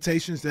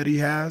limitations that he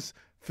has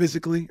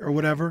physically or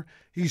whatever,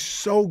 he's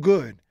so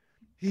good.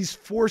 He's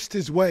forced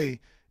his way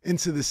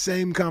into the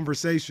same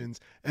conversations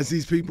as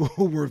these people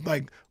who were,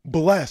 like,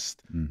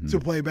 blessed to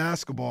play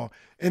basketball.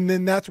 And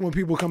then that's when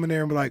people come in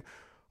there and be like,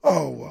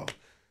 oh, well,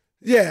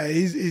 yeah,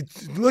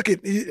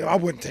 I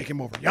wouldn't take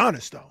him over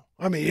Giannis, though.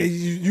 I mean,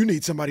 you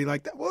need somebody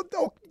like that. Well,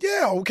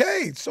 yeah,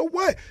 okay. So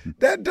what?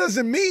 That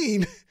doesn't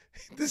mean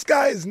this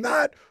guy is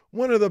not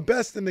one of the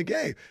best in the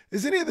game.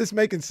 Is any of this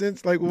making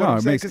sense? Like, what no, I'm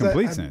it saying? makes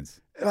complete sense.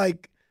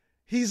 Like,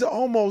 he's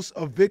almost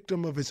a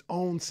victim of his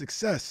own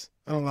success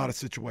in a lot of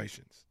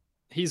situations.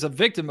 He's a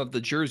victim of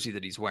the jersey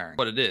that he's wearing.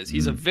 What it is,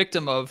 he's a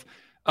victim of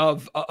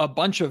a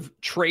bunch of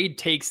trade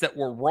takes that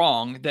were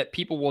wrong, that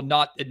people will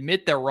not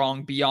admit they're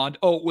wrong beyond,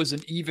 it was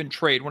an even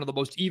trade, one of the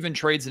most even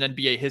trades in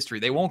NBA history.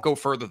 They won't go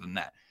further than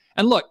that.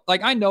 And look,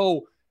 like, I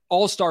know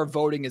all-star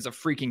voting is a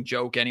freaking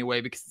joke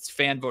anyway because it's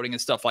fan voting and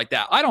stuff like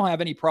that. I don't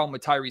have any problem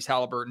with Tyrese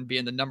Halliburton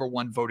being the number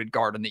 1 voted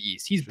guard in the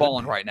East. He's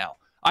balling right now.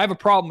 I have a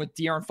problem with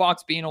De'Aaron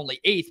Fox being only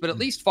 8th, but at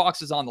least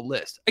Fox is on the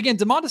list. Again,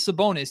 Domantas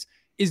Sabonis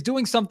is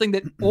doing something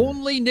that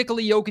only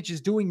Nikola Jokic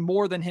is doing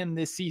more than him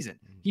this season.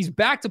 He's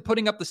back to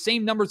putting up the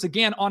same numbers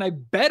again on a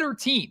better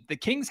team. The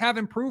Kings have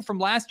improved from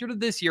last year to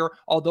this year,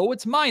 although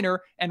it's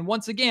minor. And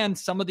once again,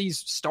 some of these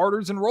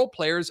starters and role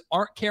players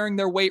aren't carrying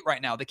their weight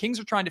right now. The Kings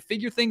are trying to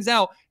figure things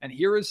out. And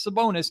here is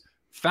Sabonis.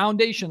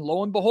 Foundation,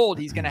 lo and behold,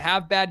 he's going to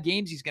have bad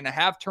games. He's going to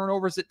have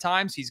turnovers at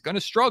times. He's going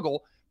to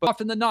struggle. But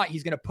often than not,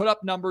 he's going to put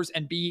up numbers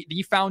and be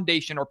the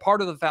foundation or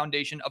part of the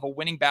foundation of a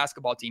winning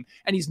basketball team.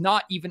 And he's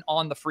not even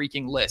on the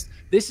freaking list.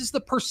 This is the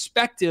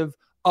perspective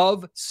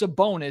of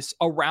Sabonis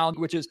around,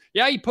 which is,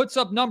 yeah, he puts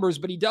up numbers,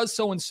 but he does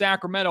so in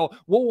Sacramento.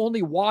 We'll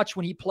only watch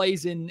when he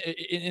plays in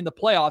the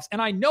playoffs.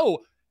 And I know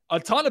a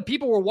ton of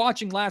people were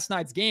watching last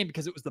night's game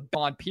because it was the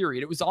bond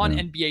period. It was on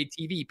NBA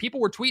TV. People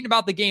were tweeting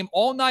about the game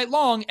all night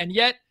long, and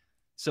yet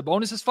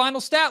Sabonis'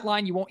 final stat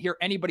line, you won't hear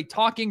anybody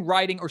talking,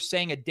 writing, or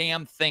saying a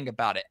damn thing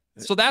about it.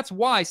 So that's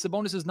why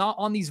Sabonis is not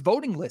on these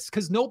voting lists,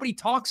 because nobody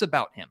talks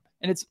about him.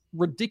 And it's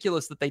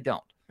ridiculous that they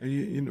don't. And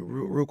you know,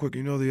 real quick,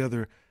 you know the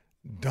other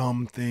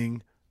dumb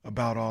thing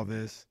about all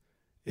this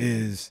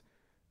is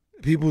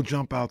people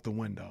jump out the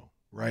window,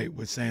 right,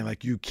 with saying,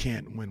 like, you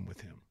can't win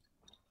with him,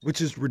 which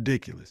is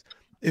ridiculous.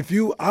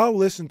 I'll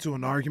listen to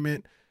an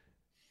argument,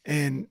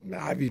 and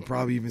I've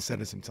probably even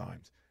said it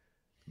sometimes.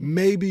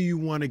 Maybe you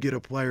want to get a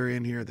player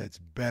in here that's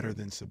better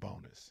than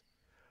Sabonis.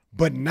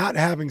 But not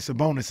having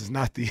Sabonis is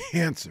not the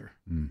answer.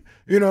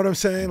 You know what I'm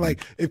saying?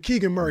 Like, if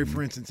Keegan Murray,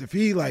 for instance, if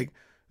he, like,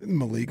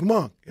 Malik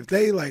Monk, if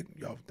they, like,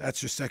 yo,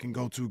 that's your second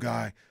go-to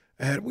guy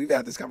ahead. We've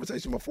had this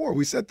conversation before.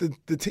 We said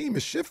the team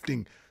is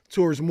shifting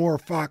towards more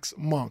Fox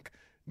Monk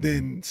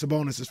than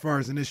Sabonis as far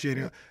as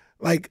initiating.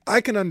 Like,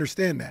 I can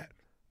understand that.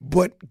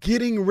 But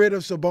getting rid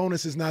of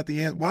Sabonis is not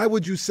the answer. Why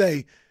would you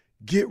say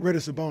get rid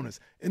of Sabonis?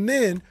 And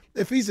then,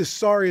 if he's as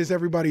sorry as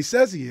everybody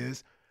says he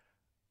is,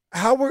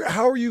 how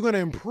are you going to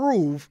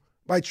improve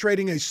by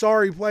trading a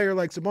sorry player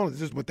like Sabonis?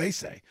 This is what they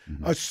say.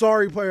 A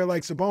sorry player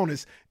like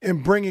Sabonis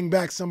and bringing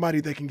back somebody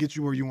that can get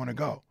you where you want to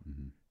go.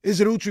 Is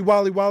it Uchi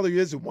Wally Wally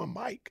or is it one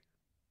Mike?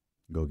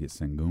 Go get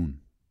Sengun.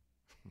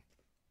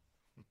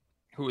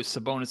 Who is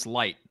Sabonis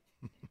light?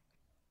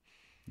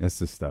 That's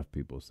the stuff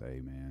people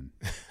say, man.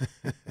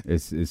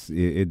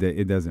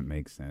 It doesn't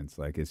make sense.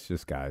 Like, it's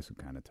just guys who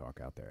kind of talk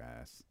out their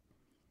ass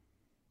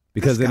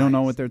because they don't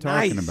know what they're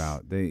talking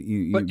about.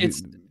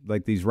 It's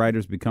like these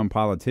writers become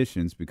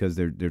politicians because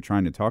they're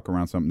trying to talk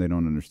around something they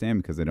don't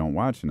understand because they don't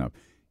watch enough.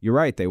 You're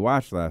right. They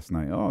watched last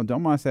night. Oh,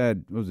 Domas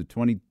had, what was it,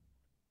 20,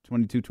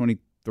 22,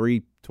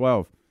 23,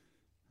 12.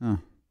 Huh.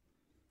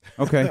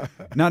 Okay.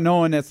 Not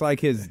knowing that's like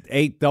his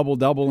 8th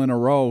double-double in a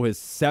row, his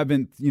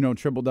 7th,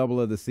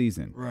 triple-double of the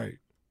season. Right.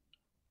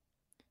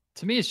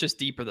 To me, it's just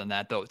deeper than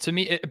that, though. To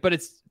me,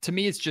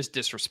 it's just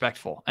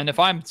disrespectful. And if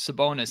I'm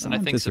Sabonis, and I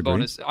think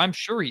Sabonis, I'm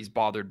sure he's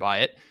bothered by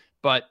it,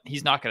 but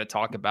he's not going to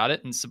talk about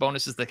it. And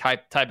Sabonis is the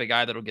type of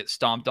guy that'll get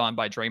stomped on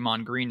by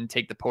Draymond Green and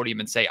take the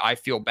podium and say, I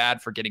feel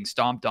bad for getting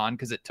stomped on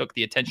because it took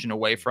the attention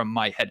away from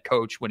my head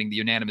coach winning the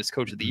unanimous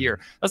coach of the year.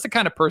 That's the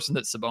kind of person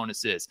that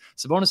Sabonis is.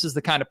 Sabonis is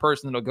the kind of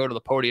person that'll go to the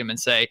podium and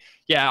say,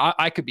 yeah,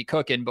 I could be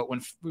cooking, but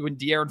when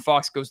De'Aaron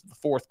Fox goes to the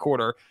fourth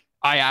quarter,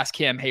 I ask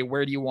him, hey,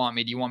 where do you want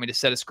me? Do you want me to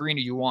set a screen or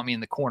do you want me in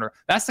the corner?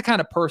 That's the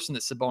kind of person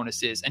that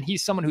Sabonis is. And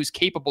he's someone who's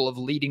capable of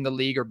leading the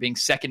league or being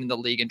second in the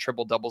league in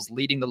triple doubles,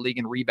 leading the league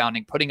in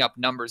rebounding, putting up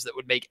numbers that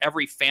would make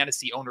every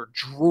fantasy owner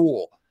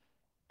drool.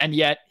 And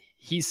yet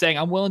he's saying,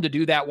 I'm willing to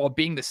do that while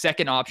being the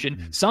second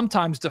option,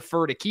 sometimes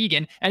defer to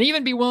Keegan, and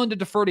even be willing to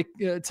defer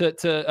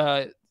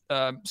to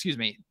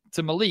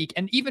Malik,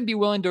 and even be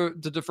willing to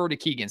defer to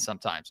Keegan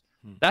sometimes.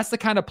 That's the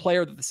kind of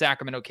player that the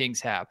Sacramento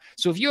Kings have.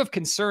 So if you have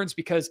concerns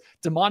because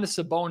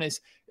Domantas Sabonis,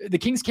 the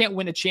Kings can't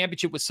win a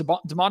championship with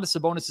Domantas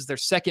Sabonis as their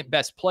second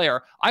best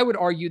player, I would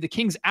argue the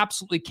Kings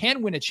absolutely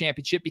can win a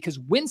championship because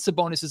when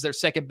Sabonis is their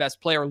second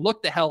best player,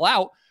 look the hell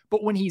out.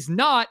 But when he's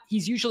not,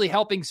 he's usually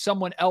helping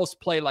someone else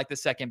play like the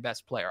second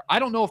best player. I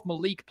don't know if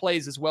Malik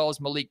plays as well as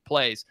Malik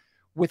plays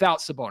without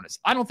Sabonis.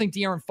 I don't think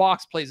De'Aaron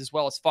Fox plays as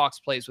well as Fox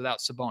plays without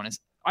Sabonis.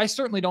 I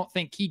certainly don't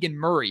think Keegan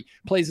Murray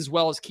plays as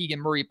well as Keegan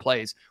Murray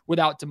plays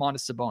without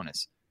Domantas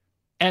Sabonis.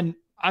 And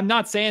I'm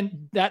not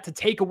saying that to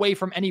take away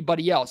from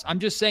anybody else. I'm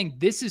just saying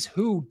this is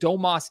who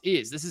Domas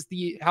is. This is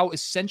how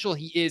essential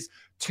he is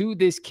to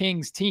this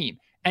Kings team.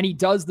 And he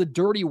does the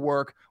dirty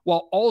work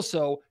while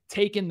also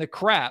taking the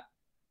crap.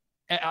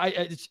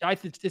 It's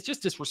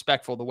just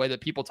disrespectful the way that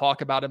people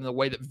talk about him, the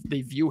way that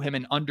they view him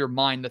and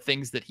undermine the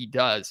things that he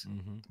does,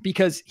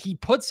 because he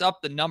puts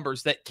up the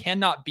numbers that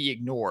cannot be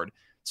ignored.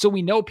 So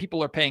we know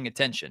people are paying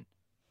attention.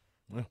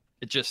 Well,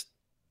 it just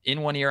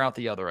in one ear, out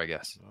the other, I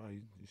guess. Oh, you're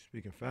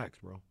speaking facts,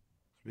 bro.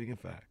 Speaking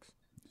facts.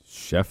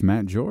 Chef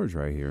Matt George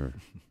right here.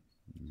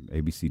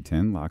 ABC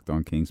 10, Locked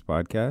on Kings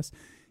podcast.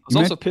 I was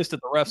also pissed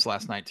at the refs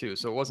last night, too,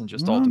 so it wasn't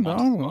just all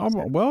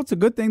Domantas. Well, it's a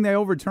good thing they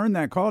overturned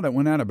that call that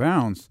went out of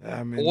bounds.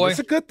 I mean, it's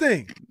a good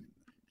thing.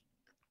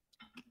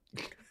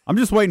 I'm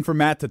just waiting for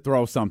Matt to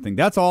throw something.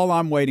 That's all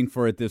I'm waiting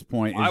for at this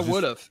point. I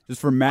would have.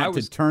 Just for Matt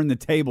to turn the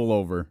table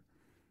over.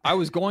 I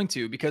was going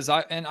to, because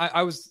I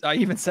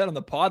even said on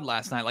the pod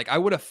last night, like, I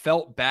would have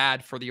felt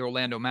bad for the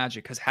Orlando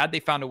Magic, because had they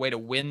found a way to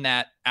win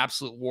that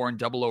absolute war in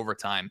double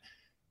overtime,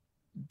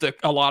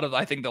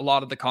 I think a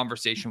lot of the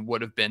conversation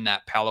would have been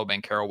that Paolo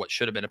Banchero, what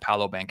should have been a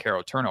Paolo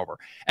Banchero turnover.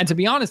 And to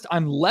be honest,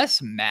 I'm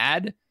less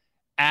mad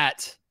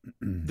at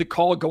the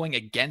call going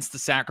against the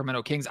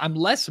Sacramento Kings. I'm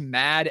less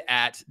mad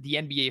at the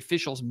NBA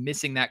officials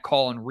missing that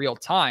call in real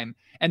time,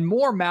 and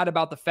more mad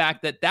about the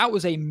fact that that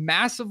was a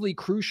massively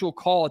crucial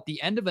call at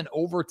the end of an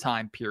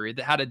overtime period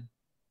that had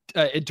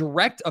a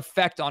direct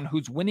effect on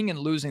who's winning and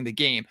losing the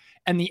game,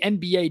 and the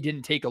NBA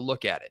didn't take a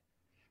look at it.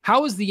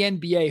 How is the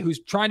NBA, who's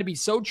trying to be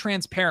so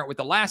transparent with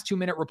the last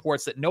 2-minute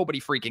reports that nobody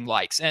freaking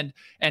likes, and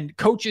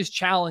coaches'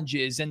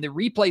 challenges, and the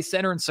replay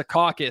center in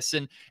Secaucus,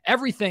 and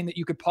everything that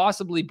you could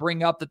possibly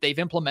bring up that they've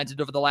implemented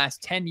over the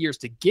last 10 years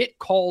to get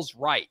calls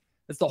right?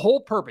 That's the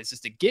whole purpose, is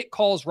to get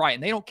calls right.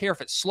 And they don't care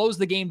if it slows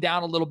the game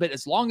down a little bit,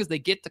 as long as they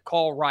get the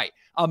call right.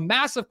 A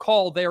massive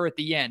call there at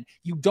the end,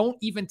 you don't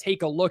even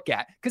take a look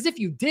at. Because if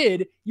you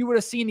did, you would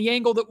have seen the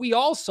angle that we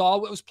all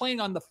saw. It was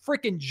playing on the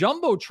freaking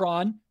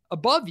Jumbotron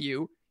above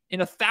you in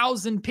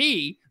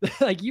 1000p.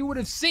 Like, you would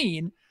have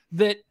seen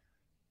that,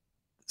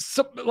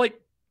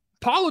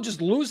 Paolo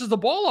just loses the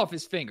ball off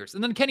his fingers.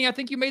 And then, Kenny, I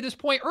think you made this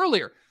point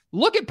earlier.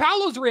 Look at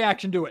Paolo's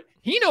reaction to it.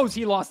 He knows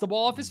he lost the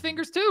ball off his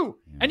fingers too.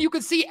 And you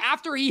could see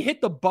after he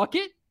hit the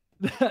bucket,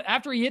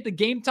 after he hit the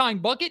game time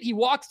bucket, he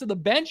walks to the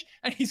bench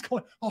and he's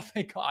going, "Oh,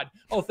 thank God.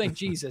 Oh, thank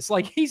Jesus."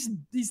 Like, he's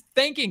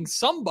thanking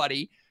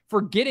somebody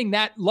for getting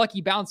that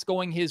lucky bounce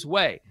going his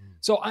way.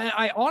 So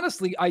I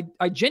honestly,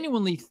 I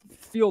genuinely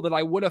feel that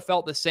I would have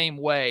felt the same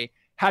way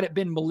had it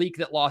been Malik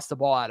that lost the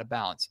ball out of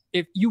bounds.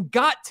 If you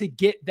got to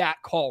get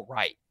that call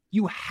right,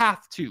 you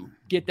have to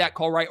get that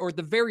call right, or at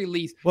the very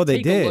least,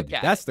 they did. A look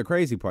at That's the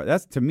crazy part.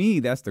 That's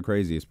the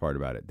craziest part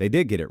about it. They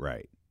did get it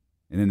right,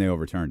 and then they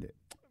overturned it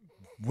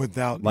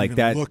without like even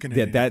that. Looking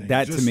at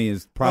That just, to me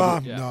is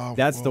probably that's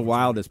the overturned.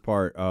 wildest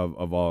part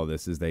of all of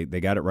this is they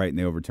got it right and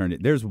they overturned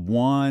it. There's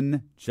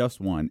just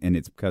one, and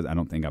it's because I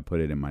don't think I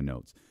put it in my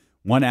notes.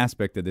 One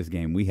aspect of this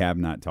game we have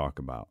not talked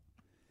about.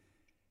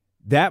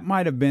 That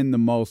might have been the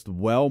most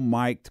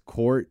well-mic'd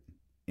court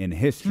in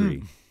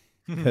history.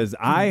 Because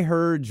I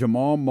heard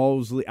Jamal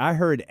Mosley, I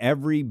heard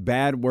every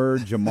bad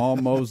word Jamal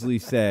Mosley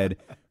said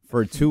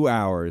for 2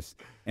 hours.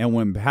 And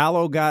when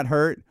Paolo got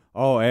hurt,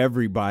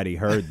 everybody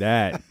heard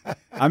that.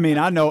 I mean,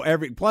 I know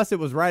plus it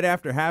was right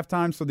after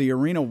halftime, so the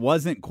arena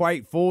wasn't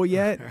quite full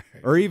yet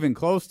or even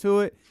close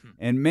to it.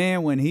 And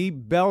man, when he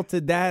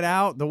belted that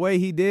out the way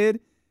he did,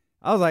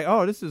 I was like,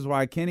 oh, this is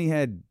why Kenny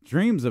had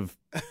dreams of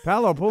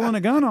Paolo pulling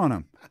a gun on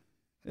him.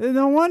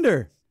 No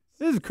wonder.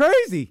 This is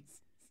crazy.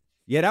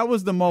 Yeah, that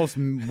was the most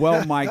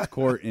well-mic'd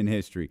court in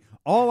history.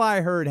 All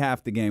I heard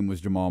half the game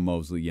was Jamal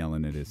Mosley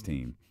yelling at his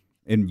team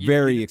in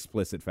very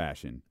explicit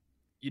fashion.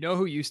 You know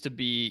who used to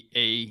be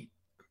a,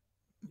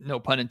 no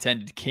pun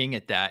intended, king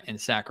at that in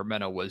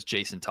Sacramento was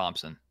Jason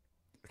Thompson.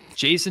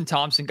 Jason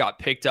Thompson got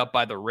picked up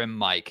by the rim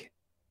mic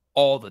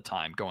all the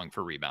time going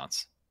for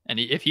rebounds. And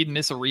if he'd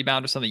miss a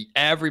rebound or something,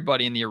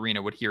 everybody in the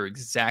arena would hear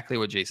exactly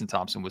what Jason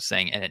Thompson was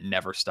saying, and it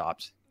never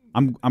stopped.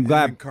 I'm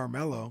glad.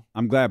 Carmelo.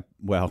 I'm glad.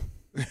 Well,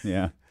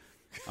 yeah.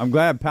 I'm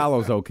glad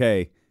Paolo's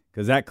okay,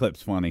 because that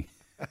clip's funny.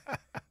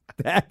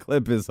 That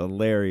clip is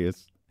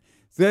hilarious.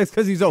 So that's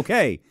because he's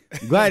okay.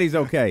 I'm glad he's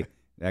okay.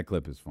 That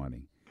clip is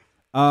funny.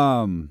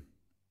 Can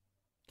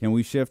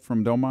we shift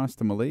from Domas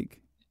to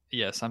Malik?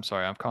 Yes, I'm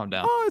sorry. I'm calmed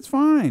down. Oh, it's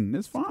fine.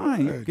 It's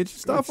fine. Get your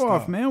stuff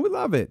off, man. We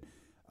love it.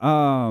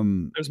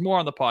 There's more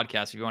on the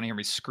podcast. If you want to hear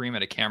me scream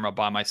at a camera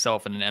by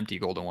myself in an empty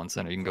Golden One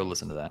Center, you can go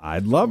listen to that.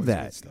 I'd love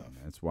that.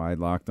 That's why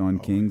Locked On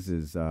Kings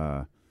is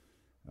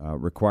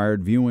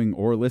required viewing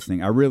or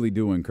listening. I really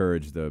do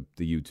encourage the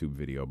YouTube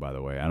video, by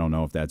the way. I don't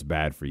know if that's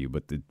bad for you,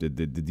 but the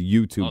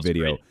YouTube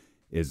video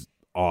is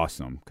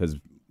awesome because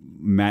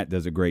Matt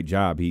does a great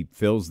job. He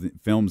films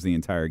the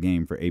entire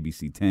game for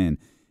ABC 10,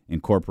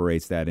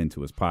 incorporates that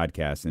into his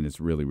podcast, and it's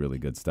really, really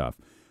good stuff.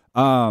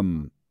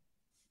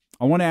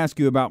 I want to ask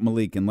you about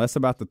Malik, and less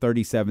about the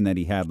 37 that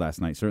he had last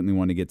night. Certainly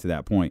want to get to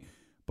that point,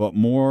 but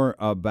more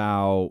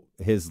about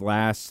his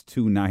last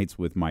 2 nights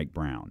with Mike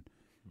Brown.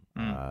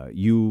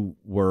 You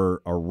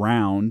were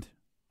around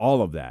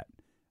all of that.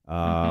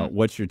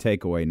 What's your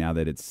takeaway now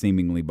that it's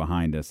seemingly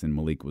behind us and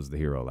Malik was the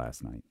hero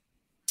last night?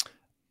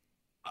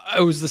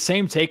 It was the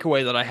same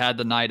takeaway that I had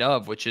the night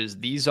of, which is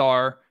these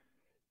are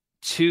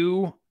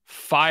 2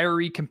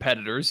 fiery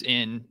competitors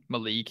in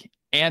Malik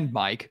and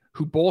Mike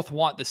who both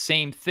want the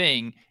same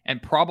thing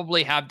and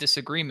probably have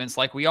disagreements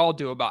like we all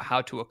do about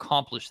how to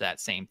accomplish that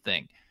same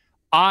thing.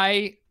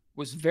 I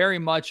was very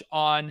much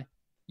on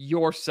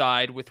your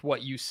side with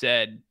what you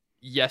said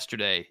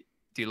yesterday,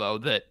 D'Lo,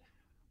 that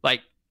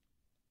like,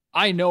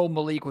 I know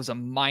Malik was a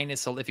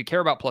minus, if you care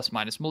about plus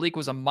minus, Malik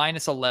was a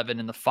minus 11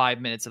 in the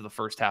 5 minutes of the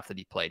first half that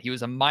he played. He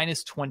was a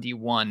minus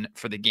 21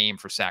 for the game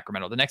for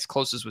Sacramento. The next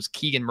closest was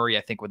Keegan Murray,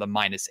 I think, with a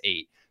minus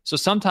 8. So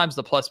sometimes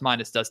the plus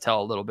minus does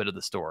tell a little bit of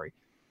the story.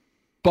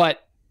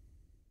 But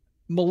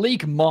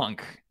Malik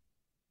Monk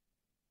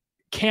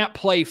can't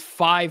play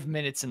 5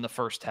 minutes in the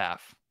first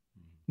half.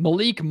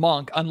 Malik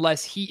Monk,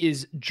 unless he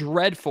is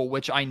dreadful,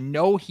 which I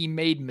know he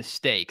made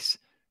mistakes,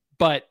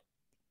 but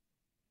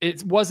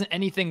it wasn't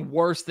anything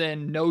worse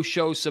than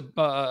no-show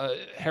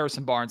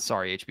Harrison Barnes.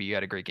 Sorry, HB, you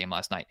had a great game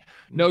last night.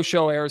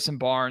 No-show Harrison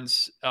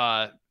Barnes,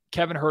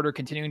 Kevin Huerter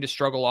continuing to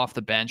struggle off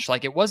the bench.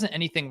 Like, it wasn't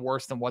anything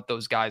worse than what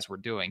those guys were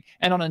doing.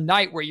 And on a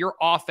night where your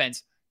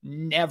offense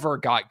never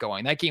got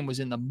going, that game was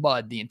in the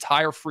mud the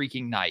entire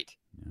freaking night.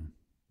 Yeah.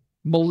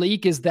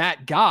 Malik is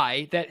that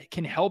guy that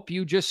can help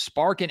you just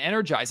spark and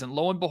energize. And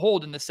lo and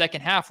behold, in the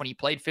second half, when he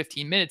played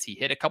 15 minutes, he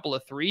hit a couple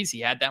of threes.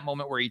 He had that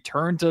moment where he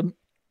turned to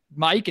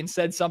Mike and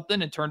said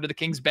something, and turned to the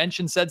Kings bench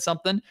and said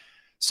something.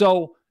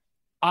 So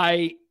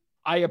I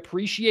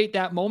appreciate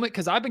that moment,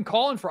 because I've been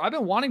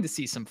wanting to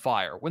see some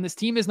fire. When this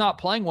team is not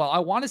playing well, I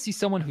want to see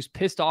someone who's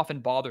pissed off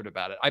and bothered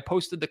about it. I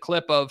posted the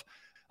clip of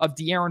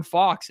De'Aaron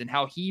Fox and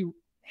how he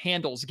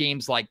handles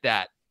games like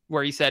that,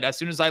 where he said, as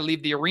soon as I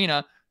leave the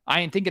arena, I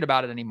ain't thinking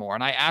about it anymore.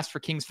 And I asked for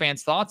Kings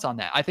fans' thoughts on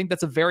that. I think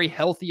that's a very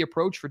healthy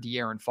approach for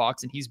De'Aaron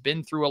Fox, and he's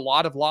been through a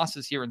lot of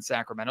losses here in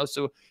Sacramento,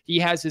 so he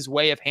has his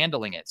way of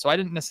handling it. So I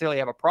didn't necessarily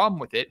have a problem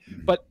with it,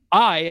 but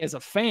I, as a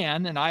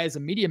fan, and I, as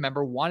a media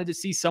member, wanted to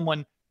see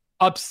someone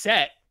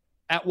upset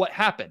at what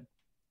happened.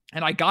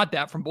 And I got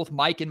that from both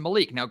Mike and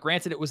Malik. Now,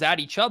 granted, it was at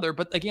each other,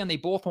 but again, they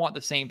both want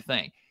the same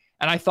thing.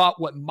 And I thought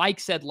what Mike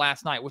said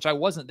last night, which I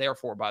wasn't there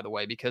for, by the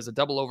way, because a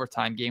double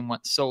overtime game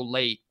went so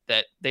late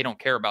that they don't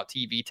care about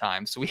TV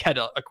time. So we had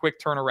a quick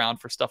turnaround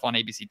for stuff on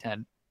ABC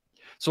 10.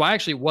 So I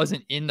actually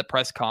wasn't in the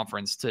press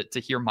conference to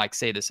hear Mike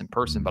say this in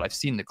person, but I've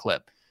seen the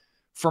clip.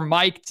 For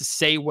Mike to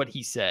say what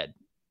he said,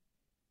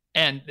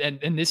 and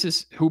this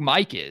is who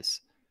Mike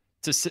is,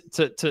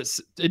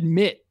 to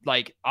admit,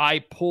 like,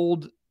 I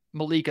pulled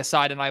Malik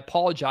aside and I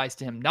apologized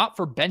to him, not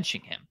for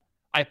benching him.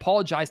 I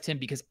apologized to him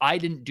because I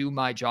didn't do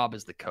my job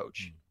as the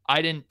coach.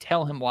 I didn't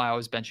tell him why I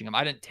was benching him.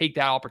 I didn't take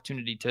that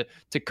opportunity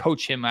to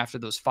coach him after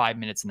those 5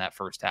 minutes in that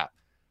first half.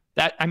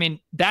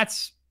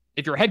 That's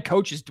if your head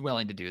coach is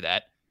willing to do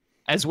that,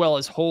 as well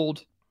as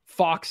hold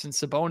Fox and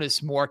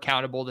Sabonis more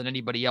accountable than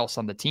anybody else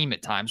on the team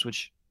at times,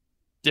 which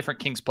different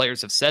Kings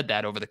players have said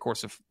that over the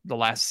course of the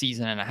last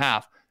season and a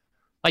half.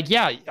 Like,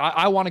 yeah,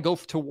 I want to go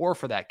to war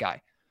for that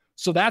guy.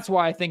 So that's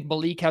why I think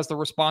Malik has the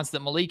response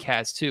that Malik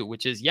has too,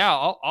 which is, yeah,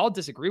 I'll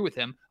disagree with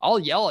him. I'll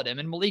yell at him.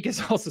 And Malik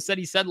has also said,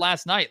 he said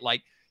last night,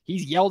 like,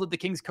 he's yelled at the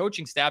Kings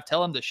coaching staff,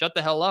 tell him to shut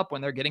the hell up when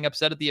they're getting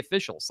upset at the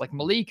officials. Like,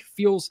 Malik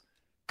feels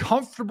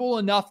comfortable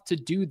enough to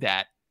do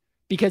that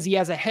because he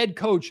has a head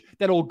coach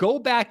that'll go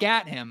back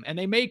at him, and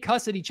they may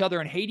cuss at each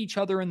other and hate each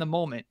other in the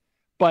moment.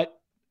 But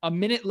a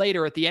minute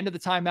later, at the end of the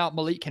timeout,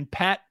 Malik can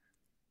pat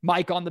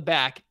Mike on the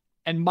back,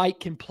 and Mike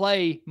can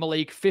play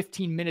Malik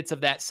 15 minutes of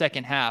that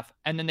second half,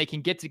 and then they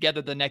can get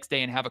together the next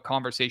day and have a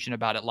conversation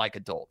about it like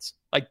adults.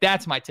 Like,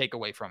 that's my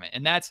takeaway from it.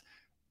 And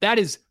that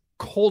is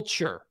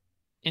culture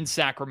in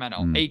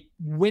Sacramento, a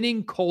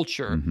winning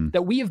culture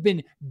that we have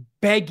been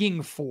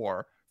begging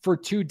for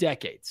 2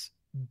 decades,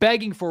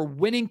 begging for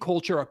winning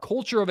culture, a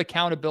culture of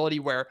accountability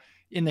where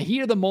in the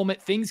heat of the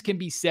moment, things can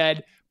be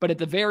said, but at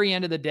the very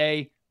end of the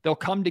day, they'll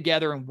come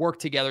together and work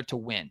together to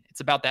win.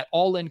 It's about that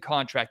all-in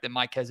contract that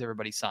Mike has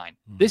everybody sign.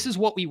 This is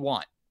what we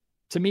want.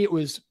 To me, it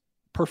was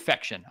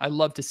perfection. I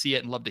love to see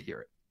it and love to hear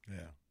it.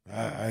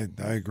 Yeah,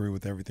 I agree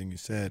with everything you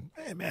said.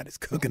 Man, it's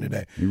cooking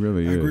today. He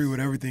really is. I agree with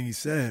everything he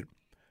said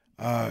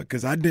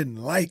because I didn't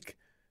like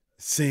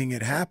seeing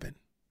it happen.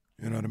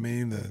 You know what I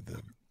mean?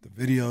 The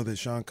video that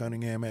Sean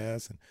Cunningham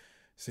has and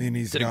seeing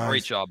these guys. Did a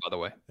great job, by the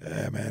way.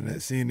 Yeah, man,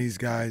 seeing these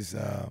guys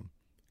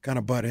kind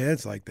of butt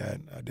heads like that,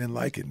 I didn't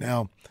like it.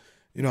 Now,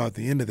 you know, at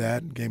the end of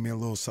that, it gave me a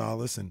little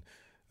solace and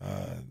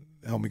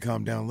helped me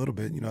calm down a little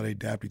bit. You know, they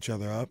dapped each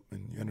other up,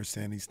 and you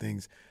understand these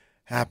things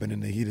happen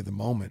in the heat of the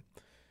moment.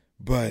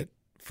 But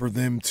for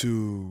them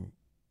to,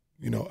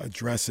 you know,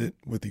 address it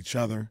with each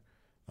other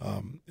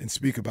and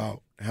speak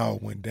about how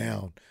it went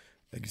down,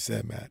 like you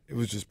said, Matt, it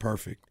was just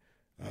perfect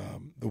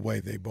the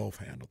way they both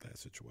handled that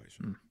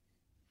situation.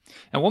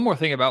 And one more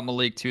thing about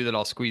Malik, too, that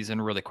I'll squeeze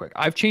in really quick.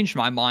 I've changed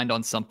my mind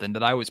on something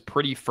that I was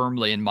pretty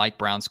firmly in Mike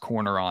Brown's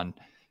corner on.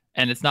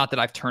 And it's not that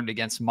I've turned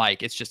against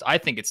Mike. It's just I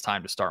think it's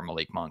time to start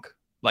Malik Monk.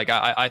 Like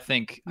I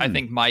think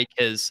Mike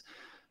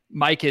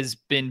has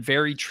been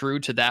very true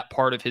to that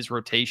part of his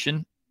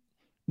rotation.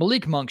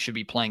 Malik Monk should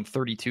be playing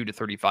 32 to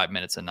 35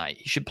 minutes a night.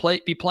 He should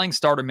be playing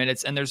starter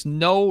minutes, and there's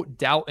no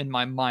doubt in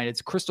my mind,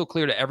 it's crystal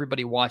clear to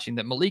everybody watching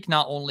that Malik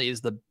not only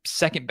is the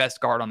second best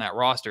guard on that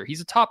roster,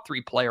 he's a top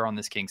 3 player on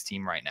this Kings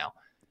team right now.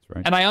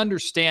 Right. And I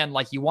understand,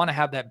 like, you want to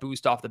have that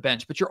boost off the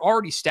bench, but you're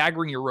already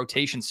staggering your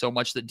rotation so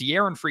much that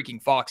De'Aaron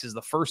freaking Fox is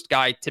the first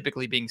guy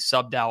typically being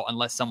subbed out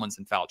unless someone's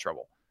in foul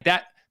trouble.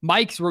 That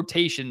Mike's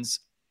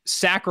rotations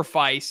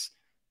sacrifice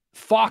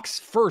Fox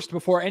first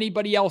before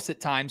anybody else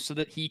at times so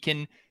that he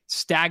can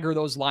stagger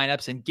those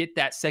lineups and get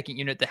that second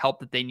unit the help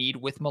that they need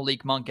with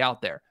Malik Monk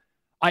out there.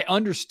 I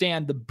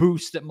understand the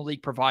boost that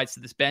Malik provides to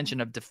this bench and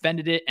have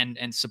defended it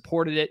and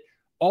supported it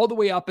all the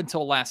way up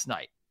until last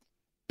night.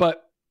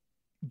 But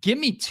give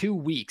me 2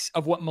 weeks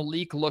of what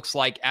Malik looks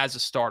like as a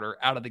starter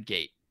out of the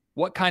gate.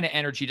 what kind of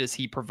energy does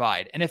he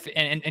provide? And if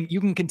and you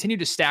can continue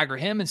to stagger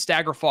him and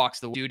stagger Fox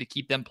the way to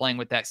keep them playing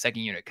with that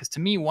second unit. Because to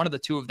me, one of the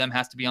two of them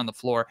has to be on the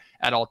floor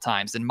at all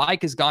times. And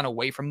Mike has gone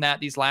away from that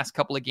these last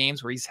couple of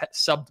games where he's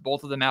subbed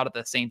both of them out at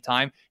the same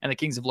time. And the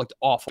Kings have looked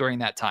awful during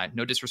that time.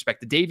 No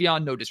disrespect to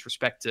Davion, no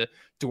disrespect to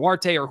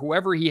Duarte or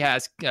whoever he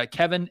has,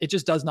 Kevin. It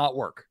just does not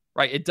work,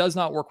 right? It does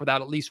not work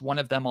without at least one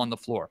of them on the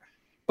floor.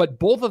 But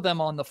both of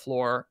them on the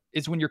floor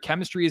is when your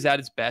chemistry is at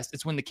its best.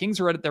 It's when the Kings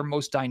are at their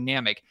most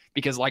dynamic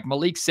because, like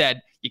Malik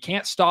said, you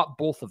can't stop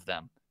both of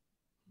them.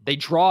 They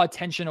draw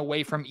attention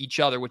away from each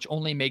other, which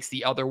only makes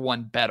the other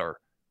one better.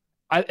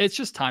 It's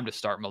just time to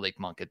start Malik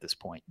Monk at this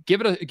point.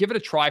 Give it a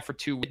try for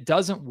 2. It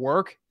doesn't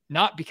work,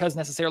 not because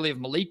necessarily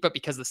of Malik, but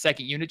because the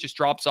second unit just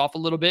drops off a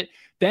little bit.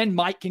 Then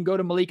Mike can go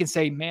to Malik and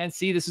say, man,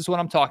 see, this is what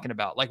I'm talking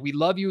about. Like, we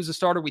love you as a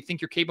starter. We think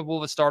you're capable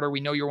of a starter.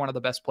 We know you're one of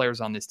the best players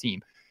on this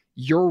team.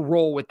 Your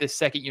role with this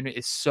second unit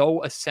is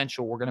so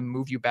essential. We're going to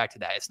move you back to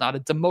that. It's not a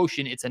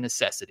demotion. It's a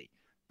necessity.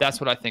 That's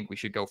what I think we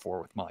should go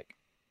for with Mike.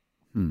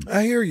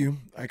 I hear you.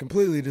 I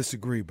completely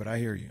disagree, but I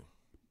hear you.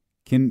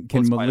 Can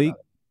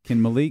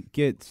Malik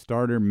get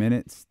starter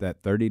minutes,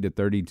 that 30 to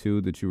 32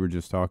 that you were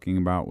just talking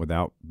about,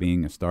 without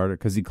being a starter?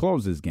 Because he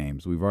closes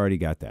games. We've already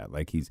got that.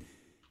 Like he's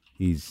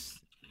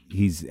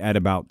at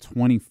about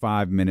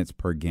 25 minutes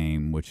per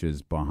game, which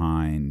is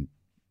behind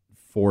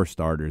 4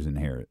 starters in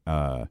here.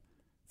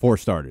 4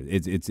 starters.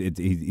 It's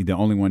he's the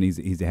only one.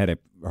 He's ahead of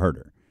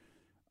Herter.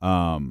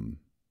 Can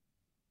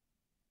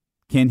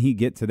he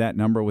get to that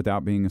number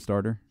without being a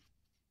starter?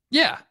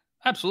 Yeah,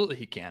 absolutely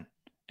he can.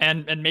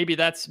 And maybe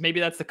that's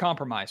the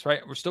compromise,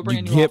 right? We're still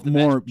bringing you get off the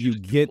more. bench, You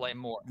get play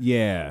more.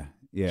 Yeah.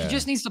 He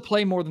just needs to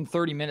play more than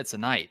 30 minutes a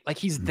night. Like,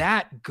 he's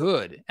that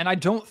good. And I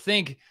don't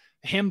think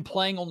him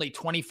playing only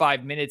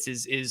 25 minutes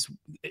is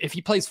if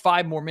he plays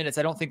 5 more minutes,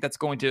 I don't think that's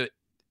going to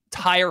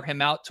tire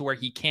him out to where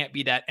he can't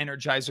be that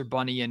energizer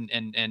bunny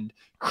and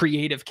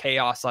creative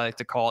chaos, I like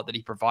to call it, that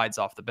he provides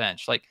off the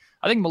bench. Like,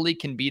 I think Malik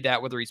can be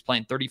that whether he's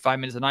playing 35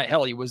 minutes a night.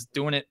 Hell, he was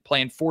doing it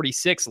playing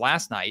 46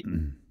 last night.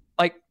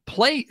 Like,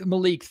 play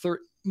Malik.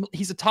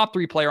 He's a top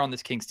 3 player on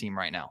this Kings team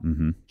right now.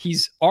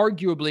 He's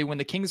arguably, when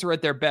the Kings are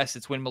at their best,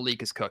 it's when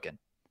Malik is cooking.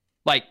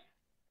 Like,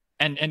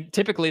 and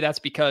typically that's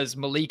because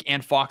Malik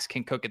and Fox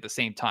can cook at the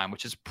same time,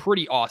 which is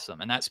pretty awesome.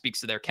 And that speaks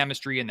to their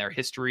chemistry and their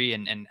history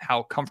and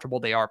how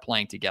comfortable they are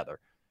playing together.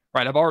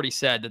 Right. I've already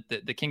said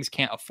that the Kings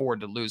can't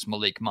afford to lose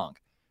Malik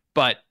Monk,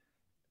 but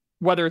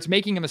whether it's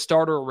making him a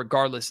starter or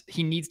regardless,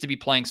 he needs to be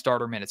playing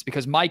starter minutes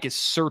because Mike is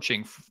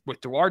searching with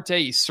Duarte.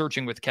 He's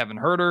searching with Kevin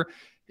Herter.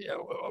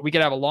 We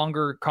could have a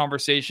longer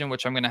conversation,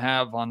 which I'm going to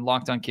have on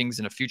Locked On Kings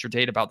in a future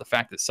date, about the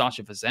fact that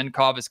Sasha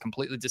Vezenkov has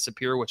completely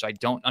disappeared, which I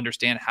don't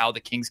understand how the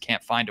Kings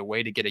can't find a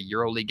way to get a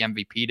EuroLeague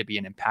MVP to be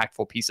an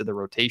impactful piece of the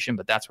rotation,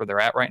 but that's where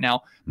they're at right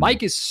now.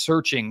 Mike is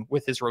searching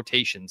with his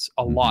rotations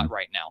a lot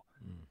right now.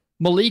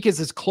 Malik is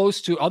as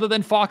close to, other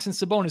than Fox and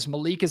Sabonis,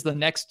 Malik is the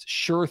next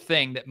sure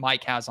thing that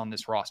Mike has on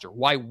this roster.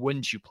 Why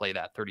wouldn't you play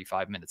that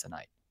 35 minutes a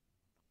night?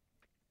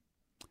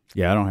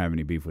 Yeah, I don't have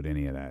any beef with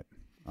any of that.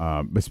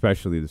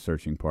 Especially the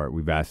searching part.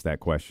 We've asked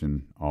that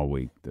question all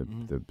week,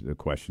 the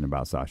question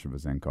about Sasha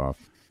Vezenkov.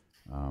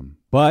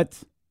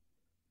 But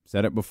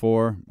said it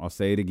before, I'll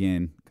say it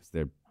again, because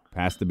there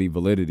has to be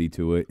validity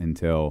to it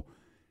until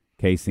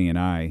Casey and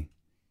I,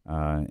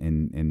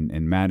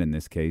 and Matt in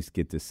this case,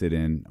 get to sit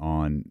in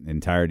on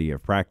entirety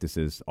of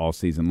practices all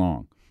season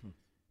long.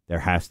 There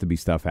has to be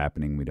stuff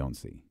happening we don't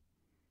see.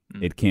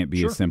 It can't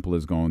be as simple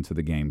as going to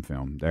the game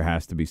film. There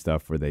has to be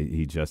stuff where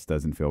he just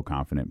doesn't feel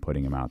confident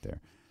putting him out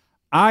there.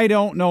 I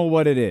don't know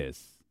what it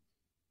is,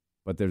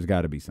 but there's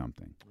got to be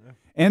something. Yeah.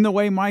 And the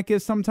way Mike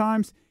is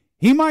sometimes,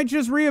 he might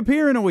just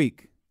reappear in a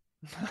week.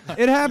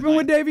 It happened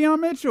with Davion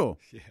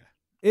Mitchell. Yeah.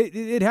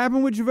 It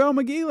happened with JaVale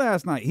McGee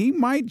last night. He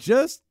might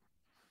just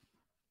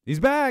 – he's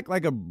back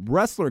like a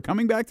wrestler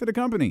coming back to the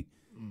company.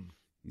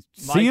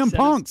 CM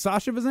Punk,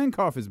 Sasha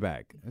Vezenkov is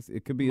back.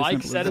 It could be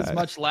Mike said as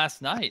much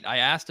last night. I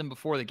asked him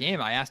before the game.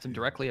 I asked him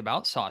directly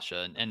about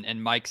Sasha,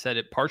 and Mike said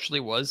it partially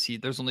was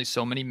there's only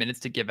so many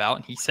minutes to give out,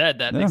 and he said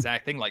that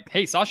exact thing, like,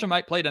 hey, Sasha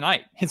might play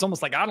tonight. It's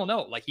almost like, I don't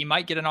know, like he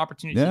might get an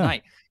opportunity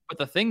tonight. But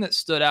the thing that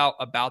stood out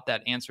about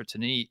that answer to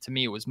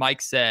me was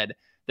Mike said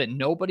that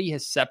nobody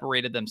has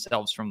separated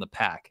themselves from the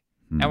pack.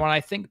 And when I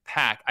think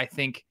pack, I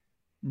think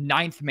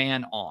 9th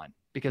man on,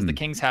 because the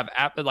Kings have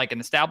like an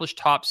established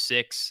top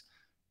 6.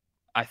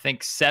 I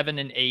think 7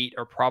 and 8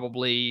 are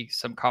probably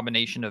some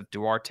combination of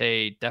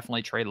Duarte,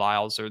 definitely Trey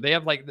Lyles, or they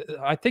have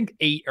I think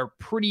 8 are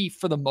pretty,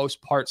 for the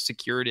most part,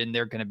 secured and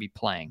they're going to be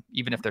playing,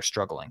 even if they're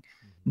struggling.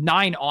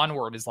 9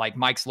 onward is like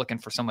Mike's looking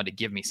for someone to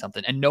give me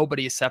something, and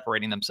nobody is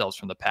separating themselves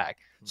from the pack.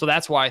 So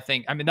that's why I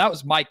think, that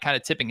was Mike kind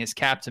of tipping his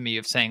cap to me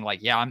of saying,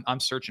 like, yeah, I'm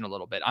searching a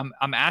little bit.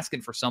 I'm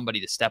asking for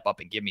somebody to step up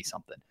and give me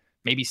something.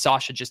 Maybe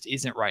Sasha just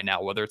isn't right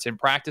now, whether it's in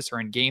practice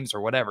or in games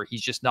or whatever.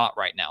 He's just not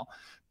right now.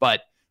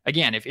 But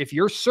again, if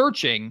you're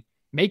searching,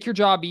 make your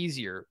job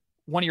easier.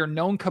 One of your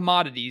known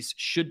commodities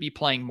should be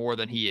playing more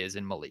than he is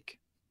in Malik.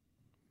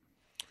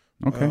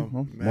 Okay.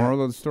 Well,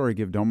 moral of the story: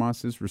 give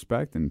Domas his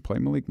respect and play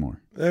Malik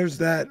more. There's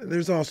that.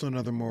 There's also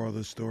another moral of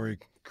the story.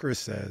 Chris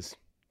says,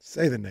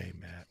 "Say the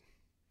name, Matt."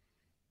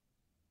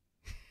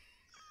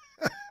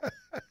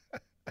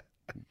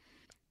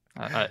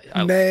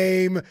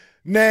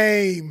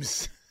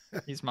 Names.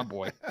 He's my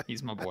boy.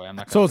 I'm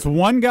not. So it's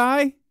one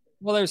guy.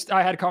 Well,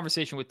 I had a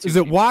conversation with two. Is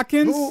it people.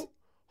 Watkins?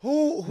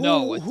 Who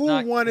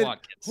wanted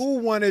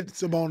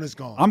Sabonis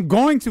gone? I'm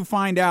going to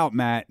find out,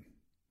 Matt.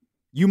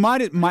 You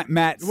might,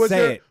 Matt,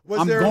 say it.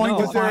 I'm going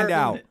to find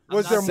out.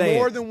 Was there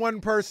more than one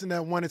person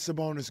that wanted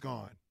Sabonis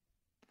gone?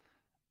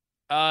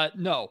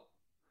 No.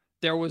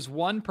 There was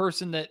one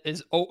person that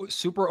is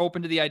super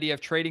open to the idea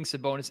of trading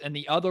Sabonis, and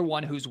the other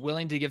one who's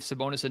willing to give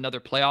Sabonis another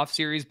playoff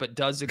series, but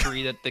does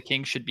agree that the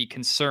Kings should be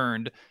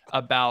concerned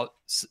about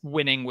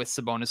winning with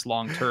Sabonis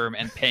long term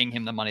and paying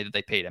him the money that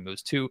they paid him. It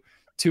was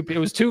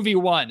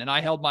 2v1, and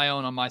I held my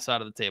own on my side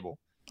of the table.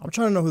 I'm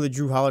trying to know who the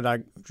Drew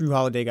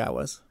Holiday guy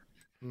was.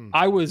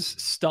 I was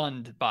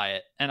stunned by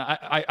it, and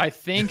I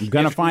think you're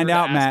gonna find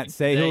out, Matt.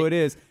 Say who it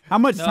is. How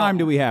much time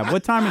do we have?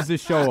 What time is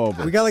this show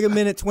over? We got like a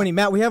minute 20.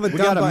 Matt, we have a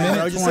dump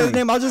button. Just say the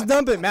name. I'll just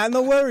dump it, Matt.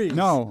 No worries.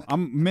 No,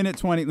 I'm minute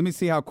 20. Let me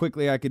see how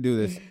quickly I could do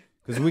this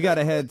because we got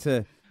to head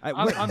to.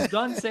 I'm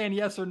done saying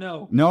yes or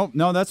no.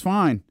 No, that's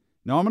fine.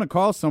 No, I'm gonna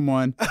call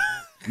someone.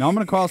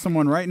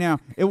 Right now.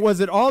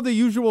 Was it all the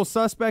usual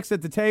suspects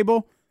at the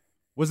table?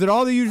 Was it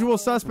all the usual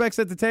suspects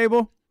at the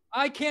table?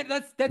 I can't.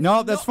 That's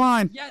that's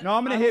fine. Yeah, no,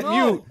 I'm gonna hit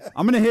mute.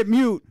 I'm gonna hit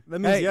mute. That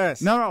means yes.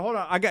 No, hold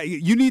on. I got you.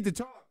 You need to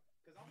talk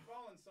because I'm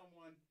calling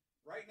someone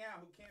right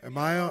now who can't. Am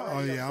I on? Oh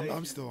yeah,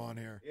 I'm still on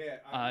here.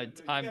 Yeah.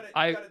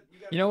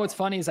 You know what's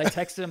funny is I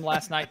texted him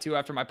last night too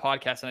after my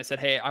podcast, and I said,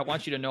 "Hey, I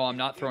want you to know I'm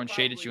not throwing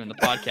shade at you in the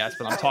podcast,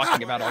 but I'm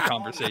talking about our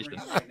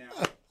conversation."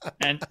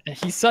 And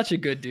he's such a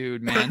good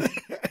dude, man.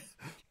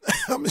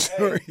 I'm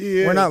sure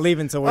he is. We're not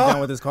leaving until we're done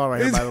with this call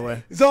right here, by the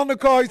way. He's on the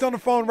call. He's on the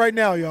phone right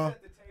now, y'all.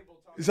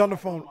 He's on the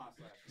phone.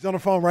 He's on the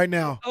phone right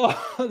now.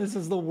 Oh, this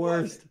is the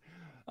worst.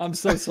 I'm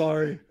so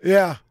sorry.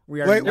 Yeah.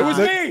 It was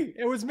me.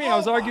 It was me. I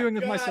was arguing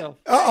with myself.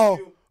 Uh-oh.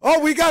 Oh,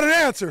 we got an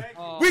answer.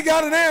 We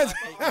got an answer.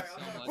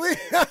 We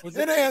got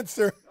an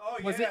answer.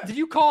 Did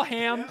you call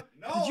Ham?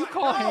 Did you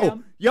call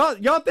Ham?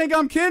 Y'all think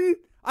I'm kidding?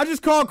 I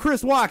just called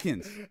Chris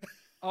Watkins.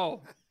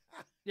 Oh.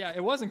 Yeah,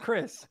 it wasn't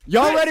Chris.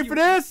 Y'all ready for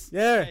this?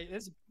 Yeah. Hey,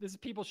 this is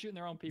people shooting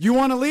their own people. You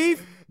want to leave?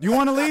 Do you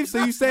want to leave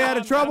so you stay out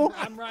of trouble?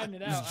 I'm riding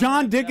it out. It's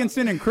John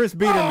Dickinson and Chris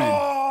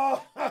Biederman.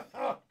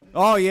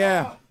 Oh,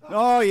 yeah.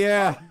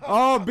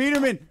 Oh,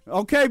 Biederman.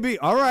 Okay,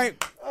 all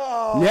right.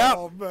 Oh,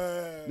 yep.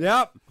 Man.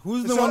 Yep.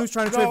 Who's the one who's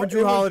trying to trade for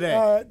Drew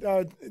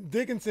Holiday?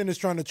 Dickinson is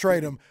trying to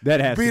trade him. That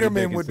has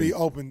Biederman would be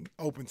open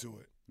to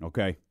it.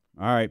 Okay.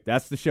 All right,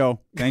 that's the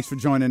show. Thanks for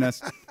joining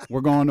us.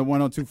 We're going to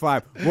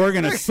 102.5. We're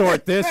going to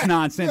sort this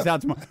nonsense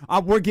out tomorrow.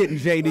 We're getting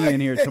JD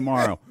in here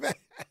tomorrow.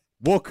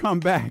 We'll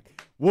come back.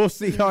 We'll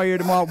see y'all here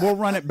tomorrow. We'll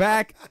run it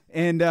back,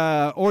 and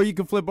or you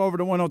can flip over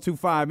to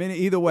 102.5.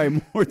 Either way,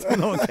 more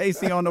Tilo and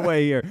Casey on the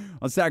way here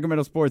on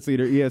Sacramento Sports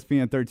Leader,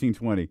 ESPN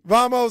 1320.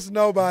 Vamos,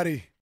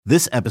 nobody.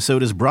 This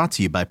episode is brought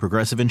to you by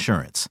Progressive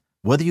Insurance.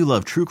 Whether you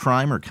love true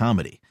crime or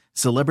comedy,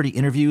 celebrity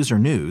interviews or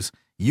news,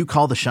 you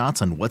call the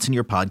shots on what's in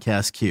your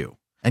podcast queue.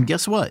 And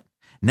guess what?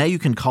 Now you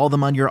can call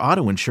them on your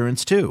auto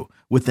insurance, too,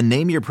 with the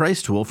Name Your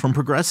Price tool from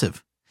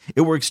Progressive.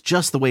 It works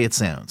just the way it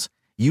sounds.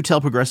 You tell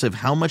Progressive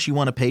how much you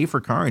want to pay for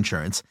car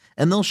insurance,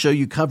 and they'll show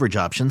you coverage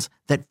options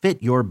that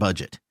fit your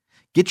budget.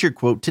 Get your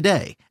quote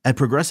today at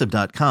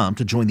Progressive.com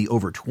to join the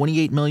over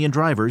 28 million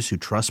drivers who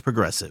trust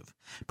Progressive.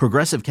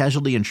 Progressive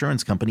Casualty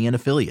Insurance Company and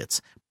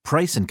Affiliates.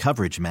 Price and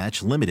coverage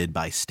match limited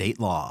by state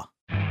law.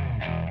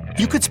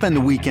 You could spend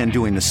the weekend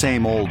doing the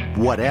same old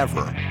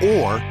whatever,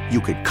 or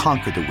you could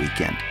conquer the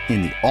weekend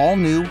in the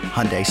all-new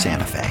Hyundai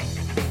Santa Fe.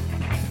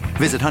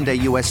 Visit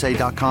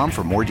HyundaiUSA.com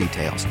for more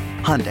details.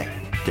 Hyundai,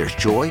 there's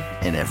joy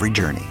in every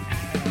journey.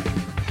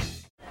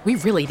 We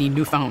really need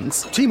new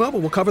phones. T-Mobile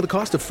will cover the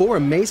cost of 4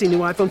 amazing new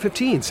iPhone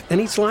 15s, and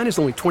each line is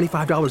only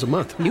 $25 a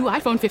month. New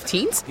iPhone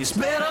 15s? It's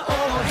better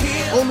over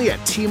here. Only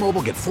at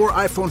T-Mobile, get 4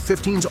 iPhone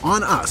 15s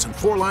on us and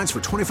 4 lines for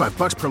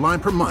 $25 per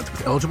line per month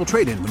with eligible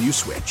trade-in when you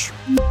switch.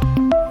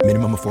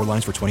 Minimum of 4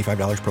 lines for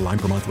 $25 per line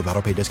per month with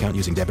autopay discount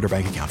using debit or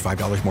bank account.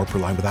 $5 more per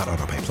line without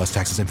autopay, plus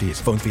taxes and fees.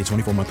 Phone fee at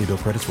 24 monthly bill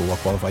credits for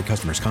well-qualified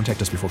customers. Contact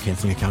us before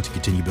canceling account to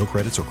continue bill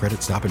credits or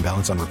credit stop and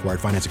balance on required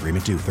finance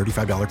agreement due.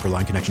 $35 per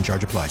line connection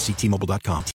charge applies. See T-Mobile.com.